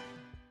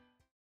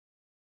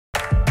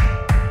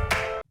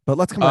 But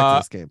let's come back to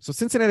this game. So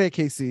Cincinnati at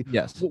KC.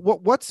 Yes.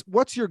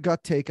 What's your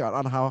gut take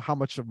on how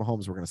much of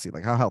Mahomes we're going to see?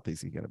 Like, how healthy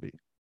is he going to be?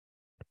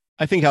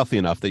 I think healthy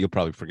enough that you'll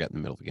probably forget in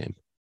the middle of the game.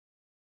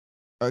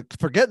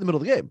 Forget in the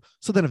middle of the game.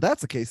 So then if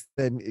that's the case,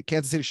 then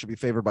Kansas City should be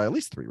favored by at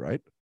least 3,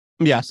 right?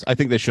 Yes, I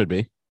think they should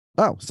be.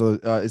 Oh, so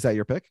is that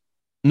your pick?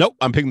 Nope,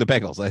 I'm picking the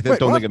Bengals. I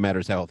don't think it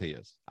matters how healthy he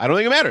is. I don't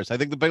think it matters. I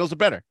think the Bengals are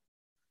better.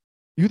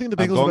 You think the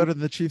Bengals are better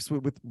than the Chiefs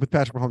with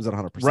Patrick Mahomes at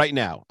 100%? Right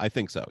now, I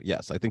think so.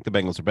 Yes, I think the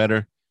Bengals are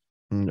better.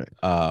 Okay.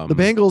 The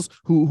Bengals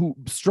who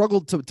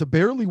struggled to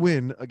barely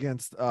win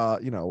against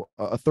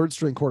a third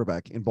string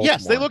quarterback in Baltimore.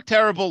 Yes, they looked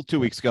terrible 2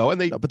 weeks ago,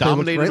 and they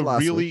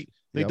dominated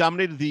They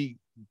dominated the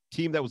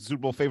team that was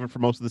Super Bowl favorite for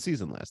most of the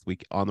season last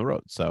week on the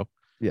road. So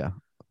Yeah.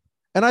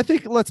 And I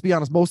think, let's be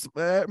honest,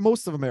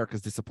 most of America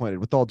is disappointed,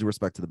 with all due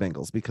respect to the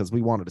Bengals, because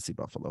we wanted to see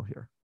Buffalo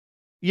here.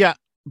 Yeah,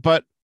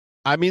 but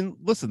I mean,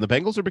 listen, the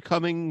Bengals are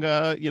becoming,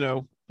 a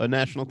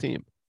national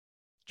team.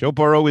 Joe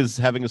Burrow is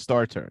having a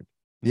star turn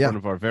in front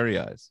of our very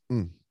eyes.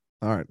 All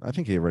right, I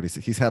think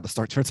he's had the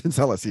star turn since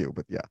LSU,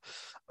 but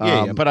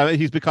yeah. But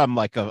he's become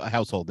like a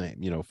household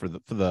name, for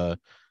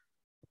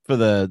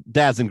the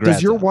dads and grads.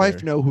 Does your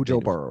wife know who Joe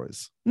Burrow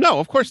is? No,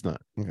 of course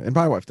not. Okay, and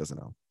my wife doesn't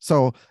know.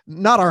 So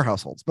not our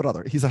households,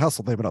 but he's a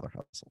household name in other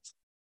households.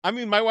 I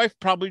mean, my wife,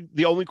 probably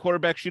the only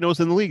quarterback she knows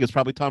in the league is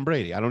probably Tom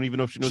Brady. I don't even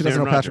know if she knows. She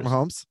doesn't Aaron know Patrick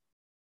Mahomes?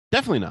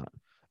 Definitely not.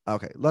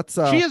 Okay, let's.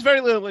 She has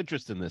very little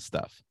interest in this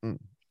stuff.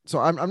 So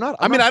I'm not.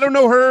 I don't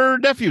know her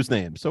nephew's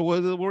name, so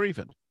we're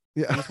even.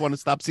 Yeah, I just want to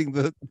stop seeing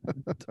the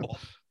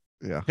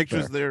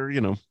pictures there.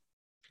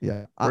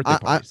 Yeah,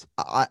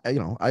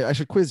 I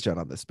should quiz Jen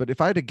on this, but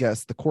if I had to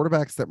guess, the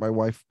quarterbacks that my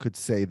wife could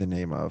say the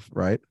name of,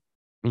 right?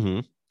 Mm-hmm.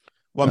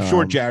 Well, I'm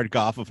sure Jared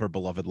Goff of her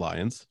beloved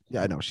Lions.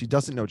 Yeah, I know she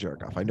doesn't know Jared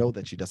Goff. I know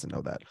that she doesn't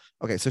know that.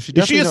 Okay, so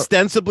is she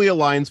ostensibly a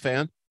Lions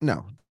fan?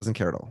 No, doesn't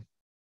care at all.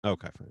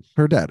 Okay, fine.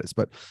 Her dad is,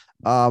 but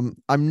I'm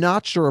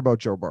not sure about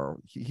Joe Burrow.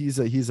 He's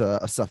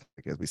a suffix,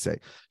 as we say.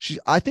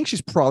 I think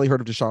she's probably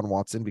heard of Deshaun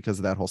Watson because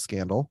of that whole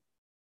scandal.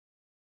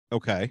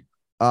 Okay.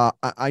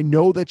 I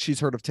know that she's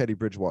heard of Teddy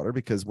Bridgewater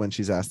because when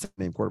she's asked to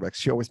name quarterbacks,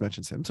 she always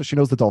mentions him. So she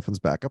knows the Dolphins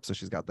backup. So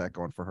she's got that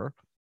going for her.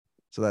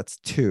 So that's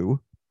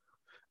 2.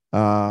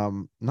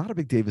 Not a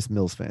big Davis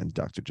Mills fan,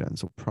 Dr. Jen.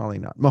 So probably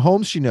not.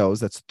 Mahomes, she knows.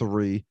 That's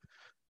 3.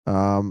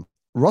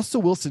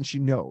 Russell Wilson, she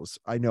knows.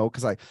 I know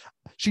because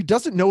she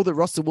doesn't know that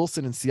Russell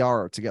Wilson and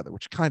Ciara are together,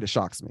 which kind of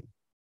shocks me.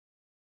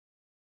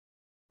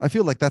 I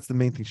feel like that's the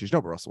main thing she should know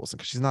about Russell Wilson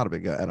because she's not a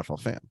big NFL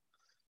fan.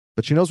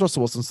 But she knows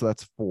Russell Wilson, so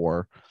that's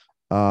 4.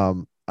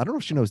 I don't know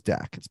if she knows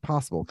Dak. It's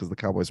possible because the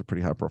Cowboys are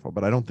pretty high profile,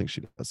 but I don't think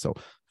she does. So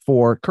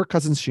 4. Kirk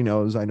Cousins, she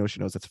knows. I know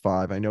she knows. That's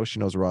 5. I know she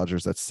knows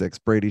Rodgers. That's 6.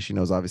 Brady, she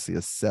knows, obviously,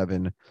 is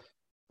 7.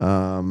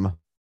 And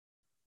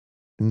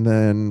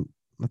then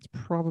that's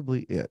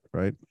probably it,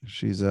 right?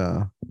 She's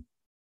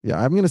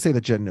I'm going to say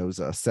that Jen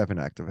knows 7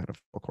 active NFL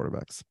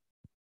quarterbacks.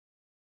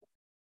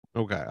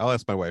 Okay, I'll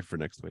ask my wife for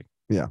next week.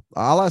 Yeah,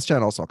 I'll ask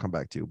Jen also. I'll come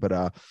back to you.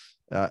 But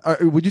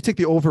would you take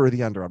the over or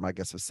the under on my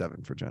guess of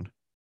 7 for Jen?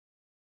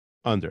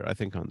 Under, I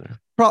think under.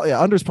 Probably,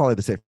 under's probably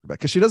the safer bet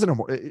because she doesn't know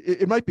more.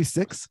 It might be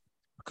 6,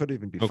 could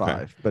even be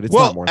 5, but it's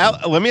not more.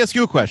 Let me ask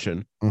you a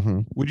question. Mm-hmm.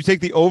 Would you take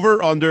the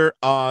over under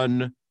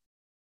on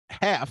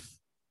half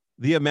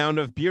the amount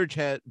of Beard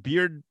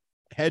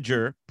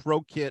Hedger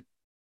Pro Kit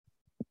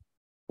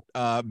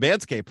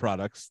Manscaped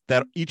products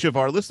that each of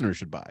our listeners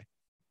should buy?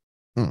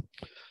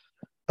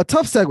 A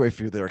tough segue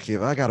for you there,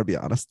 Akiva. I got to be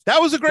honest. That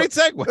was a great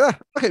segue.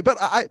 Okay, but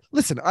I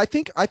listen. I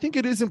think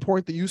it is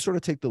important that you sort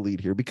of take the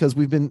lead here because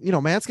we've been,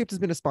 Manscaped has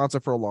been a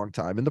sponsor for a long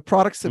time, and the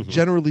products have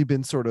generally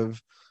been sort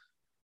of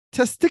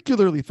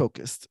testicularly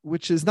focused,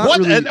 which is not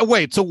really. And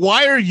wait, so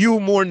why are you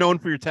more known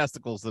for your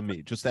testicles than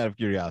me? Just out of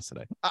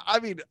curiosity. I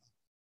mean,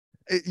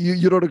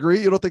 you don't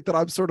agree? You don't think that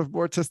I'm sort of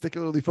more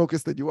testicularly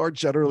focused than you are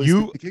generally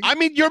speaking? I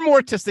mean, you're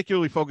more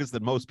testicularly focused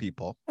than most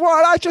people.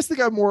 Well, I just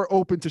think I'm more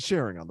open to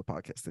sharing on the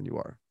podcast than you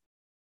are.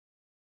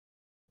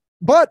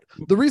 But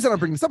the reason I'm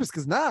bringing this up is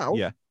because now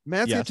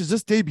Manscaped has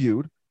just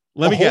debuted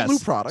a whole new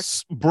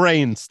product.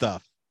 Brain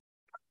stuff.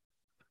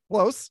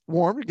 Close.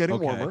 Warm. You're getting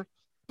warmer.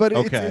 But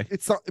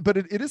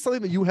it is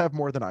something that you have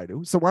more than I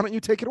do. So why don't you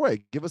take it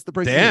away? Give us the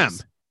breaking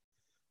news.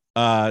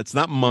 It's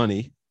not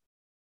money.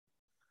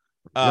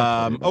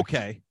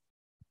 Okay.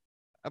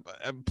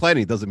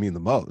 Plenty doesn't mean the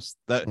most.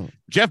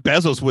 Jeff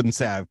Bezos wouldn't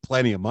say I have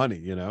plenty of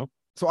money,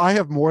 So I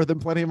have more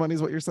than plenty of money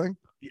is what you're saying?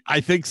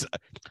 I think so.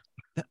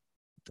 The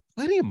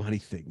plenty of money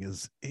thing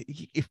is,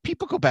 if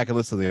people go back and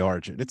listen to the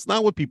origin, it's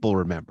not what people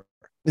remember.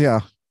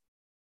 Yeah.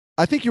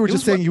 I think you were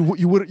just saying you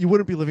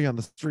wouldn't be living on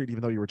the street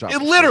even though you were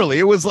jobless.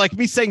 It was like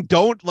me saying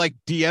don't like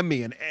DM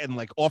me and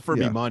like offer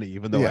me money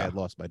even though I had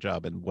lost my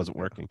job and wasn't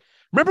working.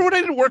 Remember when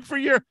I didn't work for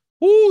a year?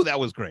 Ooh, that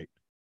was great.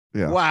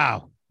 Yeah.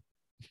 Wow.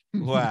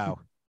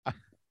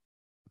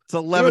 It's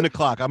 11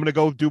 o'clock. I'm gonna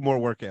go do more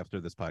work after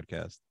this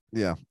podcast.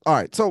 Yeah. All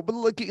right. So, but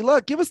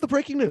look, give us the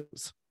breaking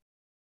news.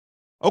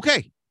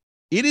 Okay,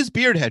 it is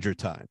Beard Hedger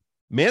time.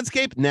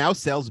 Manscaped now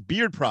sells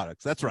beard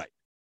products. That's right.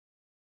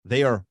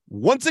 They are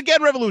once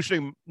again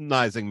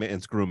revolutionizing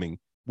men's grooming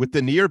with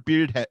the new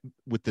Beard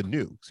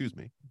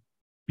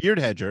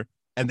Hedger,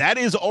 and that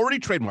is already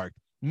trademarked.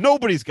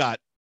 Nobody's got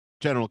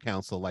general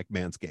counsel like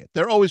Manscaped.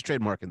 They're always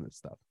trademarking this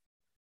stuff.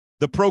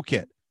 The Pro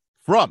Kit,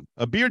 from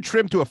a beard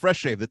trim to a fresh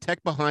shave, the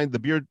tech behind the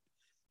Beard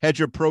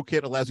Hedger Pro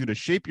Kit allows you to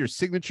shape your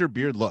signature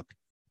beard look.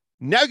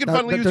 Now you can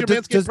finally use your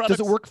Manscaped products.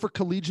 Does it work for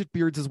collegiate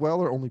beards as well,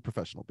 or only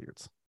professional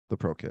beards? The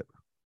Pro Kit.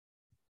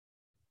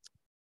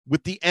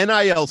 With the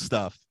NIL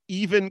stuff,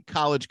 even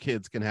college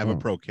kids can have a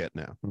Pro Kit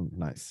now.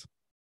 Nice.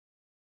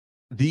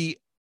 The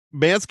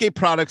Manscaped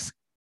products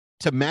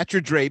to match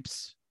your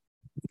drapes.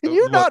 Can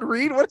you not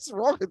read? What's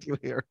wrong with you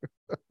here?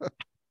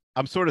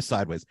 I'm sort of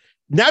sideways.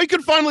 Now you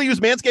can finally use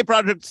Manscaped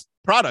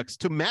products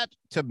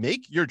to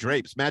make your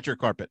drapes match your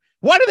carpet.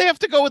 Why do they have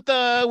to go with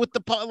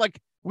the like?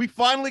 We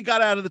finally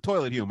got out of the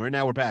toilet humor, and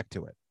now we're back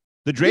to it.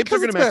 The drapes are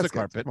going to match the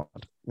carpet.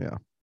 Yeah.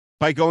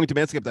 By going to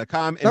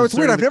manscaped.com. No, it's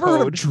weird. I've never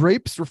heard of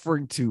drapes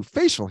referring to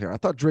facial hair. I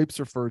thought drapes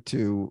refer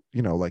to,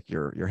 like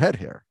your head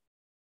hair.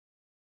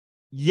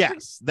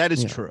 Yes, that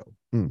is true.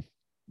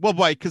 Well,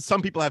 why? Because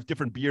some people have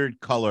different beard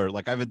color.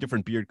 Like I have a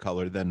different beard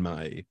color than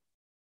my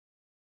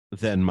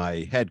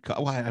head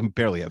color. Well, I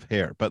barely have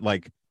hair, but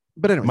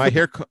anyway, my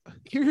hair.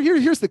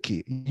 Here's the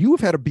key.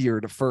 You've had a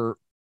beard for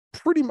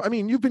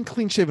you've been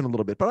clean shaven a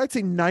little bit, but I'd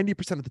say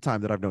 90% of the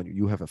time that I've known you,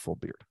 you have a full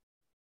beard.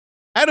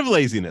 Out of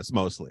laziness,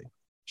 mostly.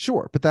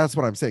 Sure, but that's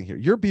what I'm saying here.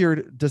 Your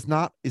beard is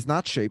not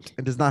shaped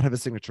and does not have a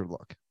signature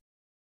look.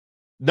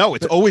 No,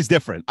 it's always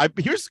different.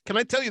 Can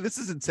I tell you, this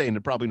is insane,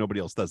 and probably nobody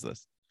else does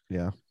this.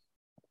 Yeah.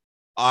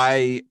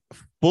 I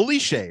fully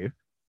shave,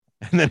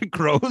 and then it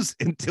grows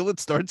until it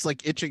starts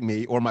itching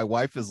me, or my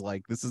wife is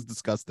like, "This is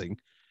disgusting."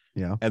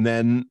 Yeah. And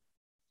then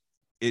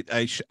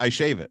I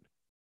shave it.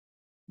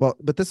 Well,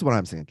 but this is what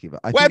I'm saying, Kiva.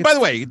 By the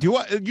way, do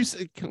you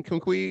can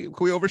we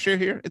overshare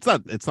here? It's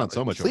not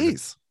so much.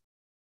 Please.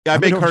 Yeah, I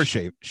make her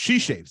shave. She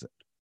shaves it.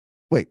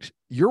 Wait,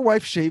 your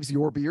wife shaves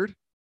your beard?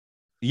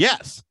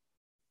 Yes.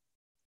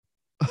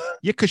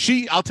 Yeah,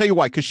 because I'll tell you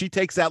why. Because she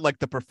takes out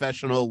the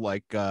professional,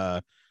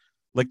 the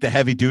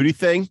heavy duty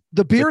thing.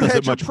 The beard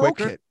hedger pro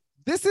kit.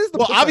 This is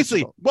the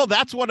obviously. Well,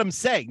 that's what I'm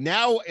saying.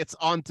 Now it's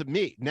on to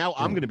me. Now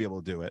I'm going to be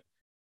able to do it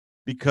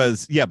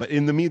because but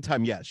in the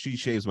meantime, yes, she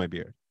shaves my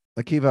beard.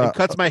 Akiva it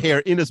cuts my hair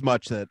in as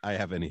much that I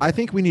have any hair. I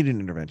think we need an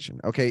intervention.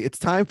 Okay, it's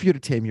time for you to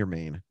tame your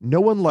mane. No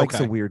one likes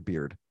a weird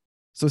beard.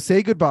 So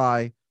say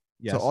goodbye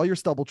to all your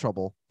stubble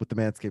trouble with the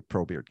Manscaped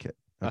Pro Beard Kit.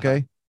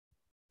 Okay.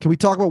 Can we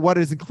talk about what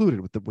is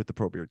included with the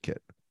Pro Beard Kit?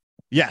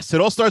 Yes,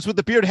 it all starts with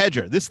the beard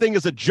hedger. This thing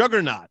is a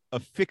juggernaut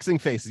of fixing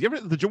faces.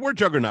 The word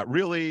juggernaut,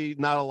 really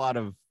not a lot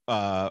of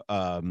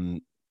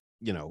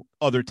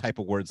other type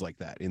of words like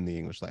that in the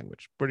English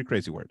language. Pretty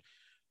crazy word.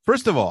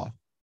 First of all,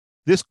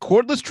 this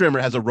cordless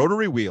trimmer has a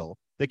rotary wheel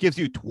that gives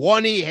you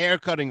 20 hair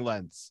cutting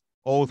lengths,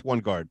 all with one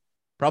guard.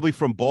 Probably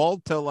from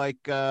bald to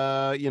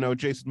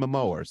Jason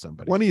Momoa or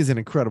somebody. 20 is an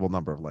incredible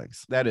number of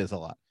lengths. That is a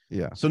lot.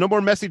 Yeah. So no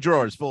more messy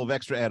drawers full of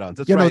extra add-ons.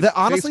 That's right.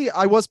 Honestly,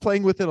 I was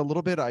playing with it a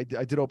little bit. I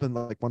did open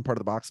one part of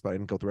the box, but I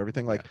didn't go through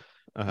everything.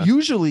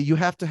 Usually you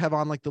have to have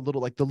on the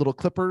little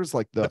clippers,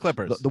 the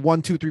clippers, the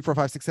 1, 2, 3, 4,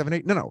 5, 6, 7,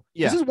 8. No.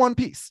 Yeah. This is one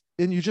piece,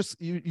 and you just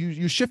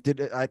you shift it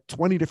at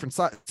 20 different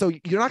sizes. So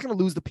you're not going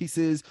to lose the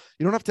pieces.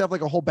 You don't have to have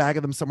a whole bag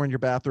of them somewhere in your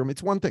bathroom.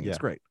 It's one thing. Yeah. It's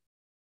great.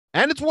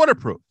 And it's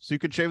waterproof, so you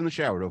could shave in the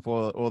shower to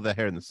all the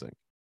hair in the sink.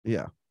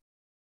 Yeah.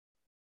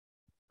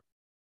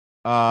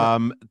 I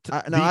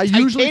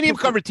usually titanium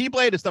covered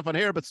T-blade is stuff on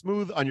hair, but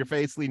smooth on your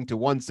face, leading to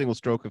one single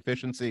stroke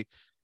efficiency.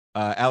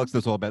 Alex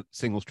knows all about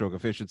single stroke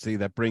efficiency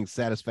that brings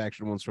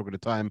satisfaction one stroke at a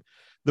time.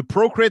 The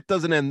ProCrit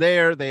doesn't end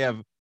there.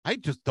 I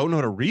just don't know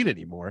how to read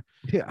anymore.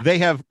 Yeah. They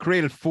have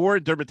created 4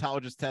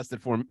 dermatologist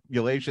tested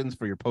formulations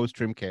for your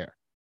post-trim care,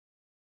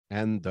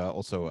 and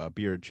also a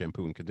beard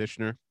shampoo and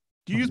conditioner.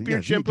 Do you use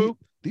beard shampoo?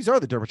 These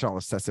are the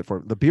dermatologist tested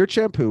for the beard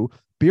shampoo,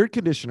 beard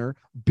conditioner,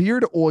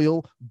 beard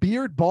oil,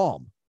 beard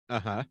balm.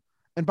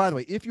 And by the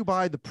way, if you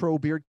buy the Pro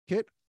Beard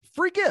Kit,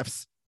 free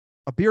gifts: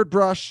 a beard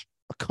brush,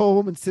 a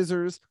comb, and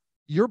scissors.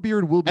 Your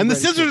beard will be. And the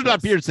scissors are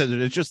not beard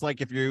scissors. It's just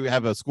if you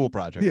have a school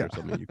project or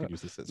something, you can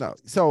use the scissors. No.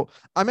 So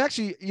I'm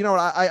actually,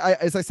 I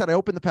as I said, I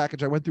opened the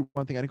package. I went through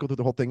one thing. I didn't go through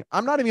the whole thing.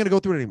 I'm not even going to go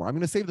through it anymore. I'm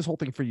going to save this whole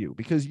thing for you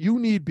because you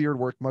need beard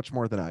work much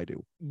more than I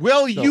do.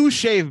 Will you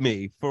shave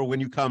me for when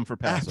you come for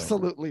Passover?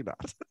 Absolutely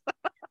not.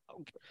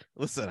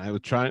 Listen, I was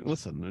trying.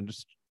 Listen, I'm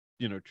just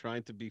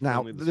trying to be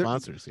friendly to the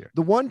sponsors here.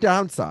 The one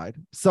downside,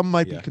 some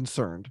might be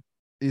concerned,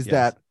 is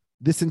that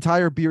this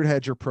entire Beard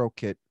Hedger Pro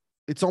Kit,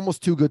 it's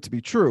almost too good to be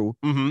true.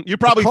 Mm-hmm. You're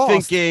probably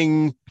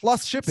thinking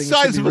plus shipping,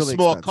 size of a really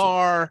small expensive.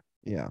 car,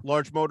 yeah,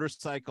 large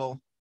motorcycle.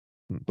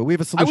 But we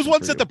have a solution. I was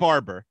once at the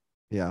barber.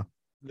 Yeah,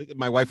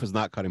 my wife was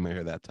not cutting my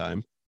hair that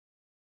time,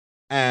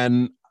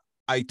 and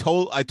I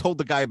told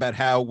the guy about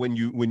how when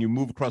you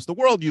move across the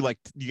world, you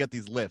get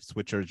these lifts,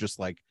 which are just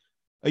a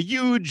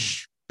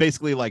huge,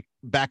 basically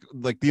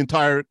the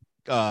entire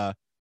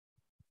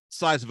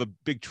size of a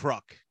big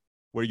truck,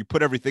 where you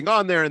put everything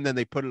on there and then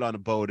they put it on a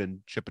boat and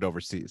ship it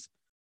overseas.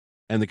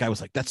 And the guy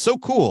was like, "That's so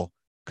cool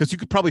because you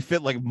could probably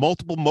fit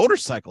multiple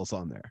motorcycles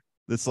on there."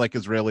 This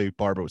Israeli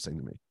barber was saying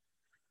to me,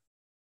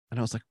 and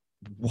I was like,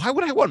 "Why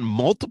would I want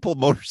multiple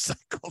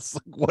motorcycles?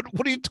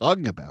 What are you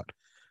talking about?"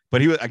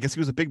 But I guess he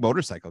was a big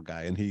motorcycle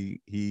guy, and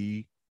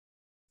he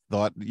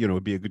thought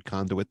it'd be a good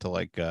conduit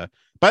to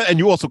and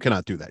you also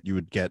cannot do that. You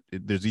would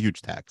there's a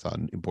huge tax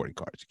on importing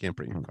cars. You can't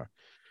bring your car.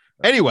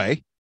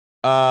 Anyway,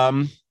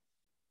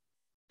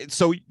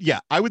 so yeah,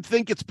 I would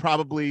think it's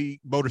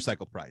probably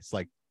motorcycle price.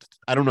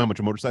 I don't know how much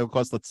a motorcycle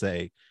costs. Let's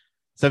say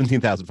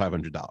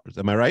 $17,500.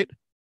 Am I right?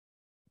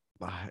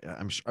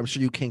 I'm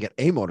sure you can't get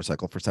a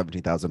motorcycle for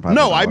 $17,500.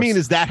 No, I mean,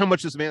 is that how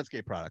much this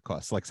Manscaped product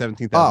costs?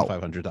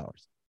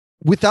 $17,500.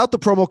 Without the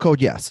promo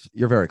code, yes,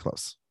 you're very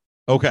close.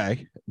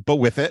 Okay, but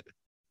with it,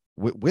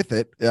 with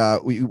it,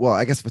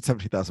 I guess if it's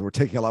 70,000, we're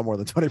taking a lot more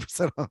than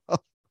 20% off.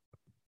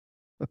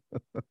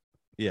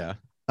 Yeah.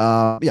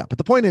 But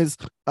the point is,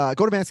 go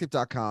to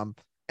manscaped.com,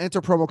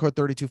 enter promo code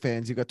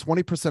 32fans. You got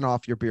 20%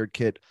 off your beard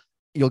kit.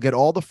 You'll get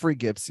all the free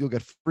gifts. You'll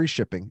get free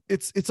shipping.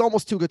 It's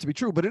almost too good to be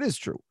true, but it is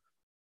true.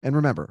 And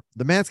remember,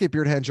 the Manscaped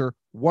Beard Hedger,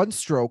 1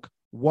 stroke,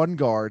 1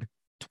 guard,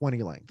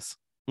 20 lengths.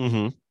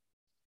 Mm-hmm.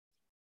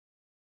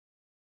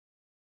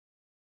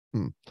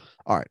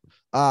 All right.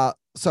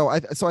 So I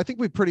think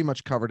we pretty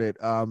much covered it.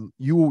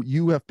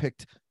 You have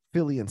picked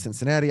Philly and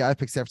Cincinnati. I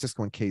picked San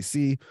Francisco and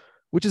KC,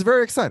 which is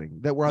very exciting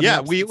that we're on.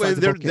 Yeah,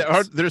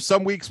 there's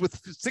some weeks with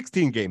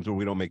 16 games where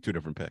we don't make 2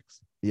 different picks.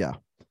 Yeah.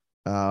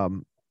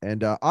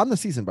 And on the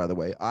season, by the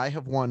way, I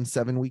have won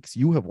 7 weeks.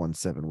 You have won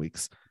 7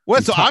 weeks.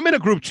 Well, so I'm in a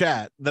group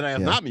chat that I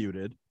have not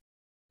muted,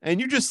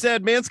 and you just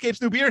said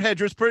Manscaped's new beard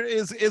hedger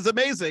is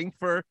amazing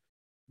for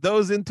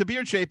those into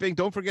beard shaping.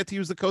 Don't forget to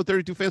use the code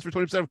 32fans for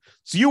 20%.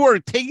 So you are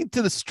taking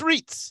to the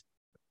streets.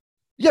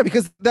 Yeah,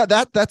 because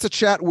that's a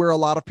chat where a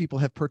lot of people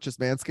have purchased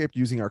Manscaped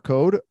using our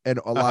code,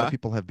 and a lot of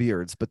people have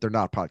beards, but they're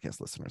not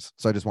podcast listeners.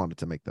 So I just wanted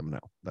to make them know.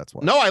 That's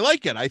why. No, I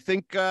like it. I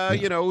think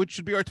it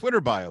should be our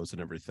Twitter bios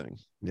and everything.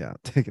 Yeah,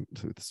 taken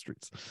to the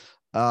streets.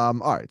 All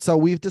right. So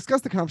we've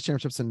discussed the conference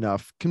championships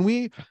enough. Can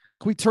we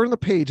turn the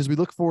page as we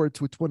look forward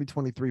to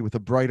 2023 with a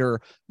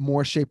brighter,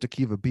 more shaped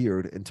Akiva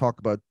beard and talk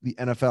about the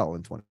NFL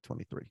in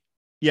 2023?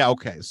 Yeah.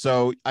 Okay.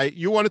 So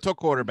you want to talk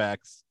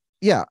quarterbacks?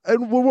 Yeah,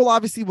 and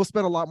we'll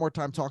spend a lot more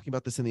time talking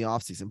about this in the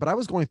offseason, but I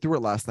was going through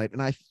it last night,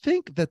 and I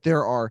think that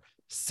there are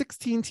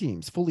 16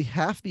 teams, fully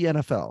half the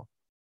NFL,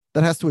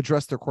 that has to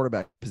address their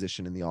quarterback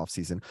position in the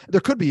offseason.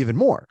 There could be even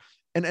more,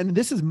 and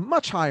this is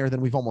much higher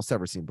than we've almost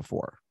ever seen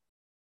before.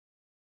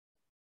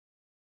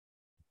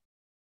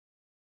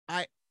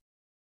 I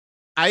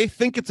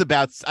think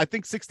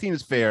 16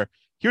 is fair.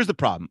 Here's the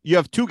problem. You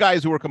have 2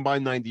 guys who are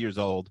combined 90 years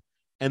old,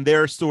 and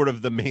they're sort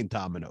of the main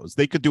dominoes.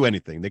 They could do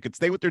anything. They could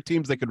stay with their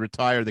teams. They could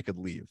retire. They could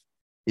leave.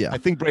 Yeah. I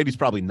think Brady's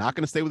probably not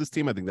going to stay with his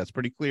team. I think that's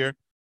pretty clear.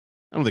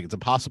 I don't think it's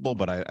impossible,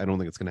 but I don't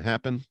think it's going to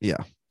happen.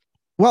 Yeah.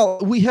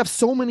 Well, we have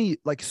so many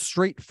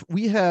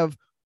we have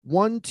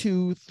 1,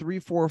 2, 3,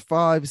 4,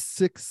 5,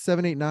 6,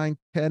 7, 8, 9,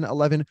 10,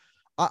 11.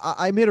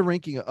 I made a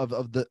ranking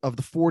of the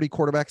 40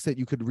 quarterbacks that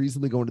you could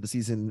reasonably go into the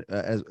season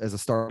as a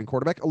starting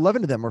quarterback.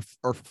 11 of them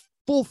are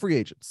full free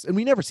agents, and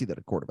we never see that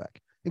at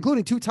quarterback,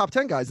 including 2 top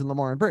 10 guys in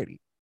Lamar and Brady.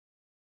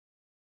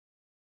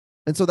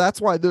 And so that's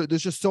why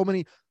there's just so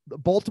many.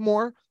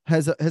 Baltimore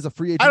has a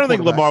free agent. I don't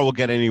think Lamar will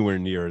get anywhere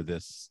near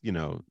this,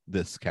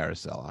 this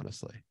carousel,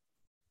 honestly.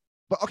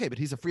 But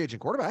he's a free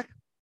agent quarterback.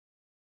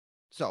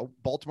 So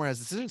Baltimore has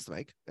decisions to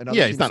make. And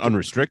he's not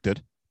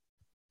unrestricted.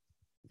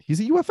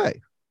 He's a UFA.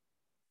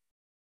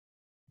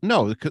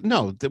 No. What do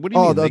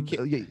you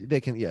mean?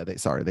 They can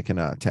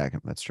tag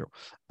him. That's true.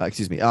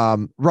 Excuse me.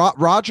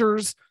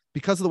 Rodgers,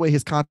 because of the way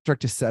his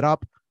contract is set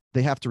up,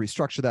 they have to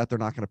restructure that. They're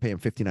not going to pay him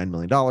 $59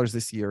 million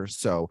this year.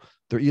 So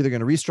they're either going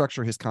to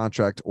restructure his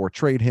contract or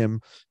trade him.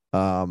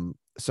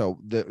 So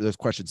there's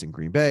questions in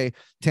Green Bay.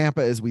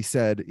 Tampa, as we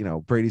said,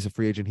 Brady's a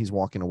free agent. He's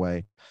walking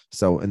away.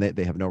 So, and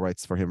they have no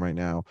rights for him right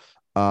now.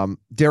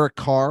 Derek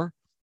Carr,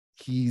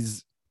 he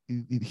has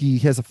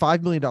a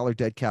 $5 million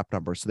dead cap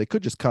number. So they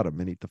could just cut him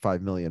and eat the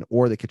 $5 million,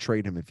 or they could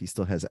trade him if he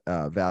still has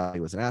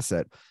value as an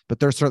asset, but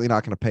they're certainly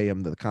not going to pay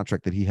him the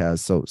contract that he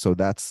has. So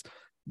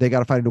they got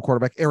to find a new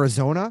quarterback.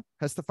 Arizona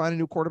has to find a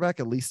new quarterback,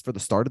 at least for the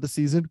start of the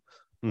season,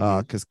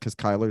 because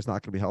Kyler's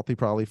not going to be healthy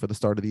probably for the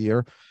start of the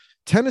year.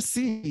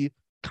 Tennessee,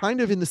 kind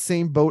of in the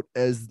same boat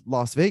as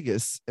Las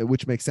Vegas,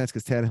 which makes sense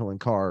because Tannehill and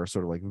Carr are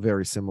sort of like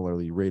very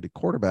similarly rated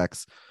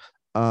quarterbacks.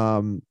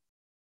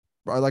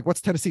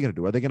 What's Tennessee going to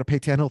do? Are they going to pay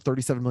Tannehill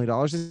 $37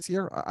 million this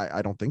year?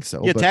 I don't think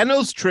so. Yeah,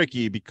 Tannehill's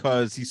tricky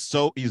because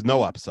he's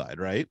no upside,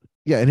 right?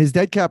 Yeah, and his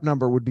dead cap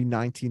number would be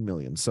 $19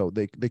 million. So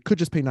they could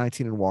just pay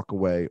 19 and walk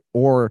away,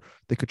 or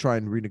they could try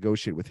and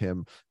renegotiate with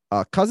him.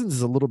 Cousins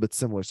is a little bit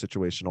similar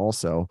situation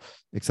also,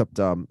 except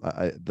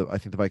I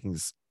think the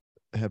Vikings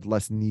have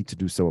less need to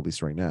do so, at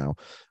least right now.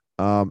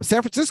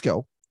 San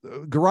Francisco,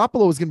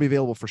 Garoppolo is going to be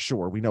available for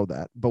sure. We know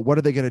that. But what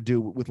are they going to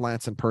do with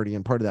Lance and Purdy?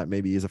 And part of that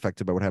maybe is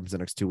affected by what happens in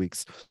the next 2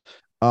 weeks.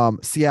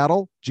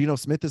 Seattle, Geno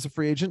Smith is a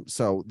free agent,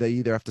 so they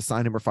either have to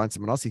sign him or find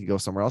someone else. He could go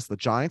somewhere else. The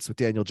Giants with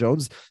Daniel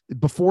Jones,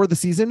 before the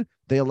season,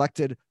 they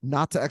elected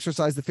not to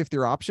exercise the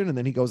 5th-year option, and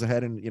then he goes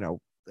ahead and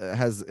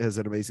has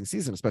an amazing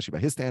season, especially by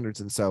his standards.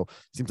 And so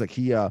it seems like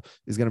he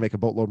is going to make a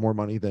boatload more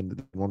money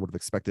than one would have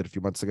expected a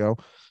few months ago.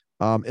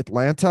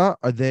 Atlanta,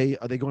 are they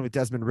going with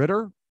Desmond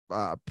Ridder?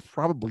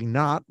 Probably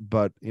not,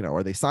 but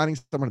are they signing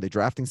someone? Are they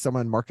drafting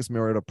someone? Marcus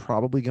Mariota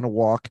probably going to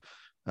walk.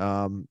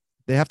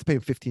 They have to pay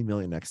him $15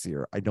 million next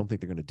year. I don't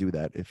think they're going to do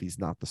that if he's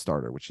not the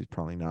starter, which he's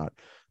probably not.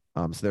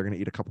 So they're going to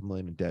eat a couple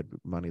million in dead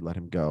money, let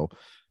him go.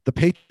 The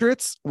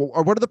Patriots,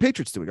 or what are the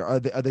Patriots doing? Are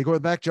they going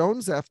with Mac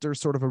Jones after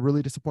sort of a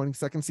really disappointing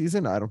second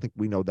season? I don't think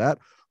we know that.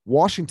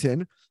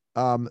 Washington,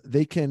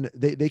 they can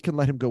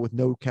let him go with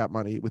no cap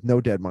money, with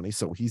no dead money.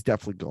 So he's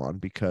definitely gone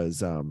because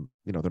they're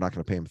not going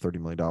to pay him $30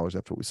 million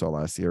after what we saw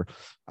last year.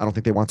 I don't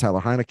think they want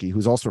Tyler Heineke,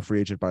 who's also a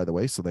free agent, by the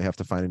way. So they have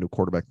to find a new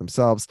quarterback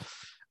themselves.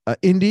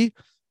 Indy,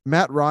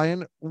 Matt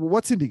Ryan.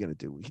 What's Indy going to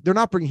do? They're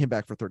not bringing him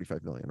back for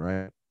 $35 million,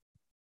 right?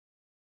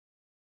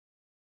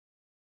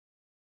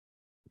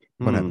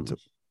 What happened to?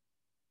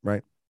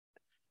 Right?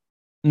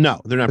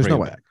 No, they're not There's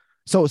bringing no back.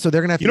 So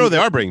they're going to have to. They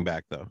are bringing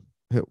back though.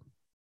 Who?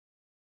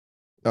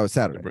 Oh,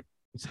 Saturday.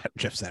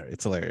 Jeff Saturday.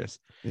 It's hilarious.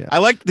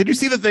 Yeah. Did you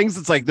see the things?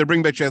 It's like they're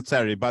bringing back Jeff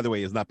Saturday. By the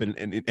way, has not been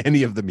in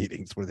any of the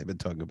meetings where they've been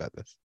talking about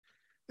this.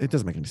 It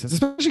doesn't make any sense,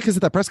 especially because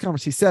at that press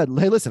conference he said,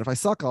 "Hey, listen, if I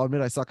suck, I'll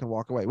admit I suck and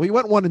walk away." Well, you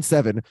went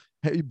 1-7,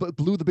 you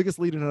blew the biggest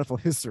lead in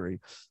NFL history.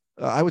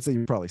 I would say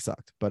you probably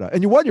sucked, but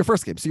and you won your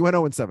first game, so you went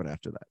 0-7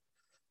 after that.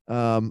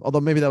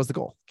 Although maybe that was the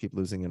goal: keep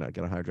losing and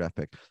get a higher draft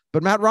pick.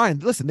 But Matt Ryan,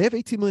 listen, they have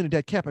 $18 million in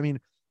dead cap. I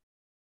mean,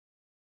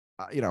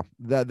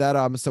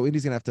 so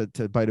Indy's gonna have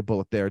to bite a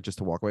bullet there just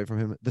to walk away from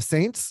him. The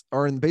Saints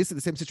are in basically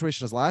the same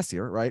situation as last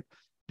year, right?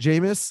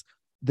 Jameis.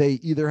 They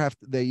either have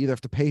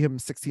to pay him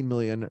 $16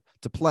 million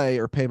to play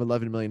or pay him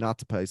 $11 million not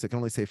to play. So they can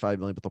only say $5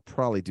 million, but they'll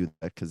probably do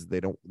that because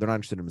they're not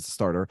interested in him as a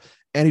starter.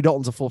 Andy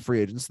Dalton's a full free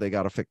agent, so they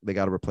got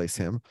to replace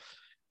him.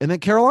 And then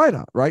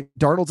Carolina, right?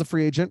 Darnold's a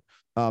free agent.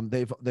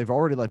 They've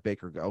already let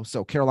Baker go,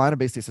 so Carolina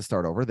basically has to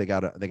start over. They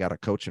got a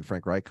coach in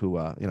Frank Reich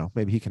who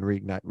maybe he can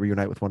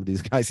reunite with one of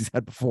these guys he's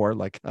had before,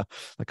 like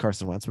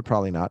Carson Wentz, but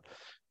probably not.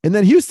 And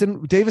then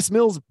Houston, Davis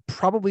Mills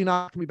probably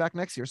not going to be back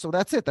next year. So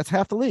that's it. That's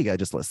half the league I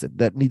just listed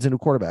that needs a new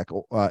quarterback,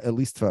 at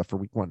least for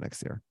week 1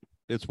 next year.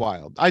 It's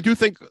wild. I do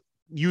think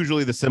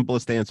usually the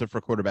simplest answer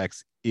for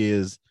quarterbacks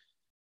is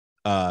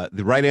the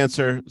right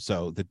answer.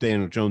 So the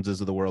Daniel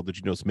Joneses of the world, the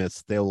Geno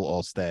Smiths, they'll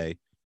all stay.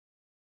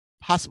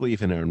 Possibly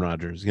even Aaron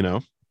Rodgers, Yeah,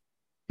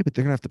 but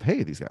they're going to have to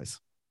pay these guys.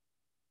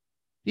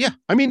 Yeah.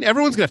 I mean,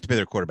 everyone's going to have to pay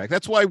their quarterback.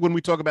 That's why when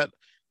we talk about,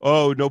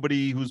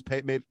 nobody who's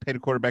paid a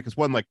quarterback has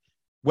won,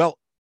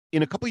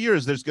 in a couple of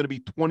years, there's going to be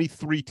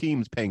 23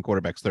 teams paying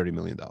quarterbacks $30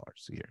 million a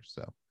year.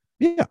 So,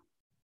 yeah.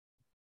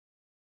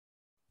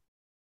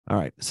 All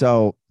right.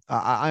 So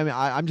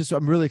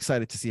I'm really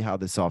excited to see how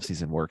this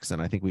offseason works.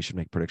 And I think we should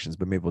make predictions,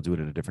 but maybe we'll do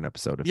it in a different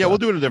episode. We'll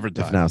do it at a different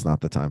time. If now's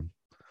not the time.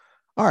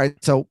 All right.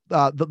 So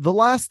the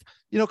last,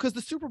 because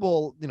the Super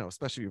Bowl,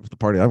 especially with the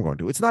party I'm going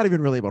to, it's not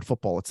even really about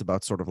football. It's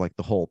about sort of like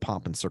the whole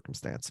pomp and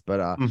circumstance.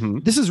 But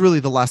this is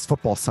really the last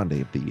football Sunday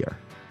of the year.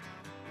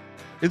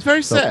 It's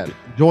very sad.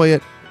 Enjoy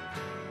it.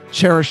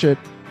 Cherish it.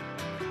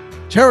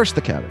 Cherish the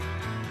cabin.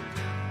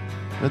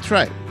 That's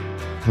right.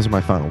 Those are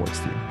my final words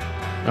to you.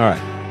 All right.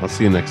 I'll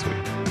see you next week.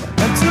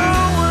 I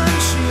don't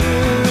want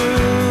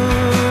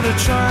you to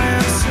try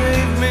and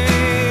save me.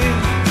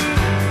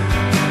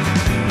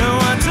 No,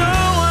 I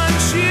don't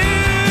want you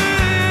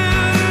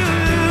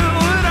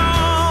at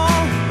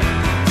all.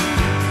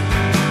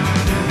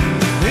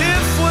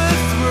 If we're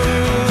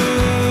through,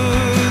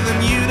 then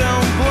you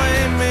don't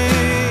blame me.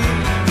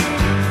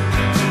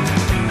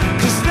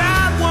 'Cause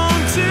that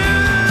won't do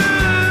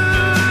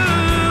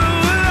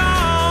at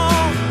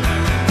all.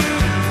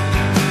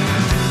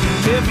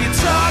 If you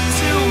talk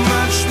too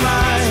much,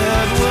 my head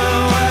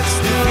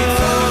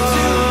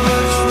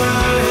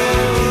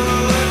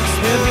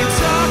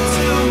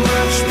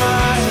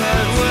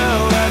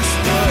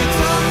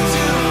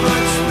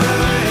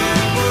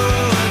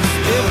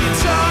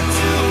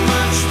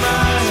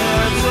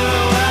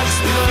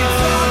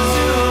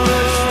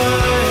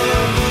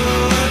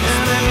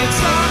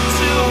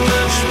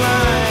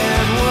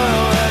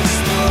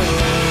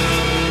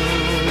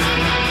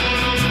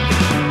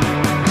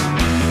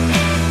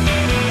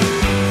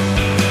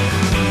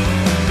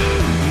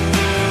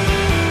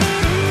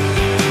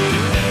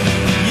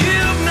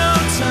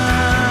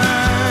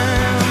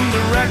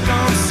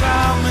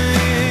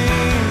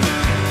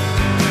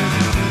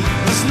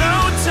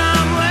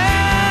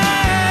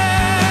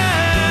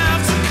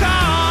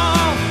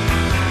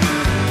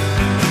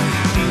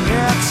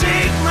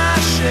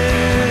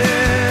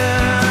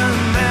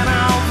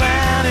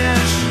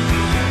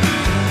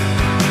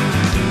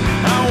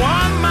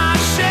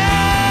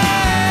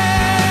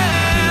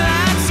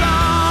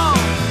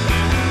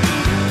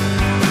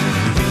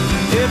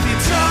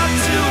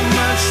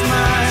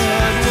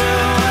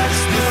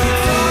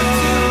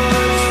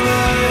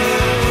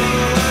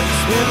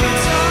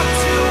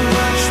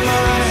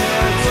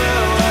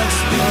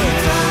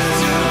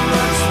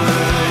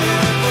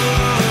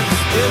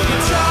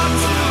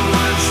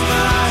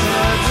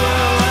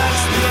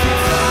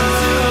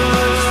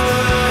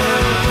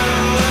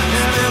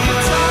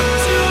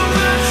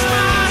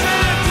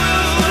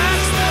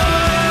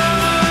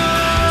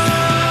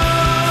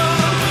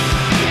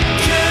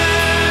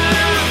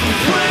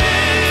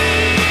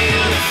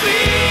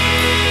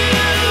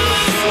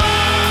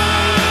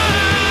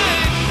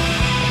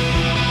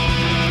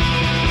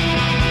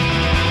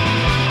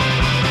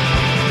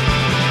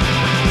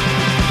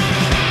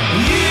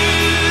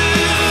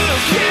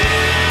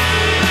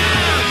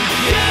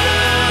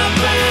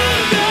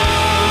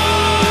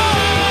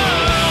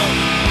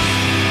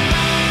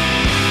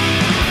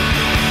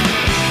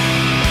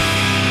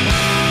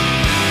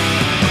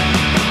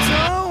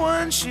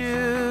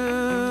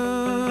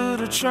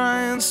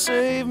can't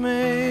save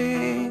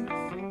me.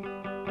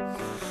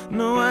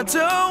 No, I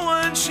don't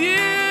want you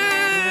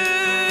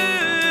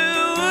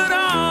at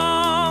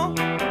all.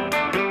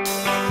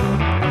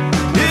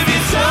 If you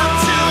talk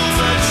too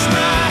much,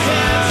 my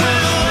head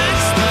will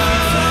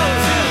explode.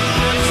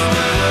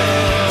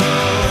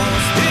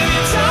 If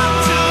you talk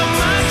too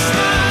much,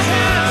 my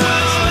head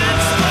will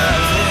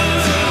explode.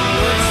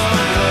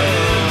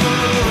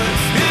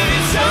 If you talk too much, my head will explode. If you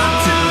talk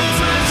too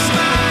much,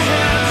 my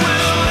head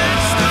will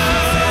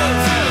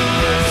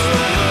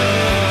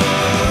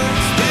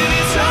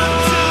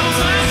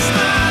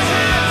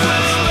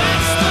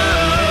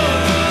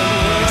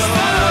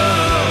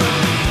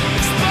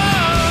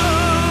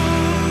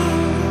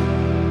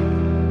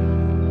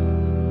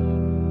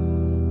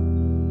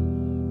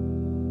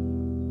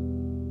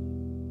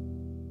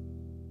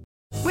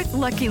With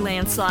Lucky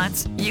Land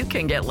Slots, you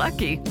can get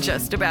lucky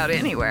just about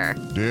anywhere.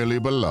 Dearly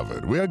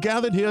beloved, we are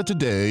gathered here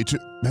today to...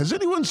 Has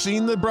anyone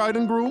seen the bride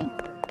and groom?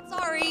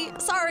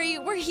 Sorry,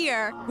 we're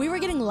here. We were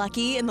getting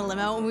lucky in the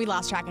limo and we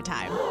lost track of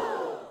time.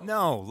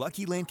 No,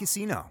 Lucky Land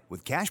Casino,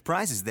 with cash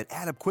prizes that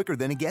add up quicker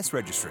than a guest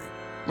registry.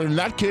 In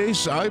that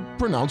case, I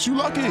pronounce you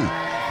lucky.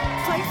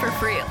 Play for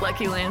free at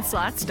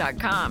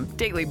LuckyLandSlots.com.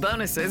 Daily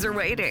bonuses are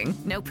waiting.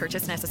 No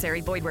purchase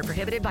necessary. Void where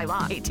prohibited by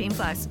law.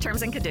 18+.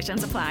 Terms and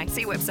conditions apply.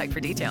 See website for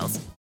details.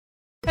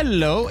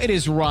 Hello, it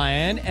is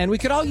Ryan, and we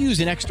could all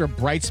use an extra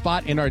bright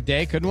spot in our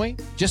day, couldn't we?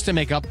 Just to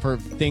make up for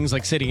things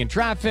like sitting in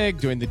traffic,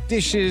 doing the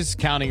dishes,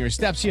 counting your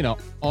steps, you know,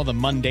 all the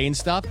mundane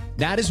stuff.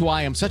 That is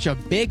why I'm such a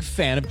big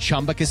fan of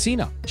Chumba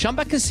Casino.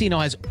 Chumba Casino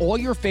has all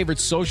your favorite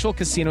social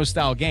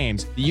casino-style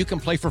games that you can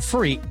play for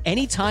free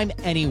anytime,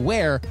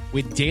 anywhere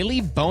with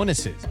daily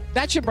bonuses.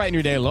 That should brighten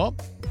your day a little.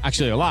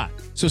 Actually, a lot.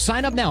 So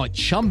sign up now at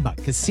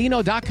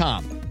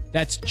ChumbaCasino.com.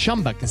 That's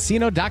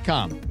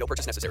ChumbaCasino.com. No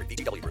purchase necessary.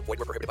 VGW Group. Void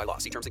where prohibited by law.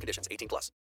 See terms and conditions. 18+.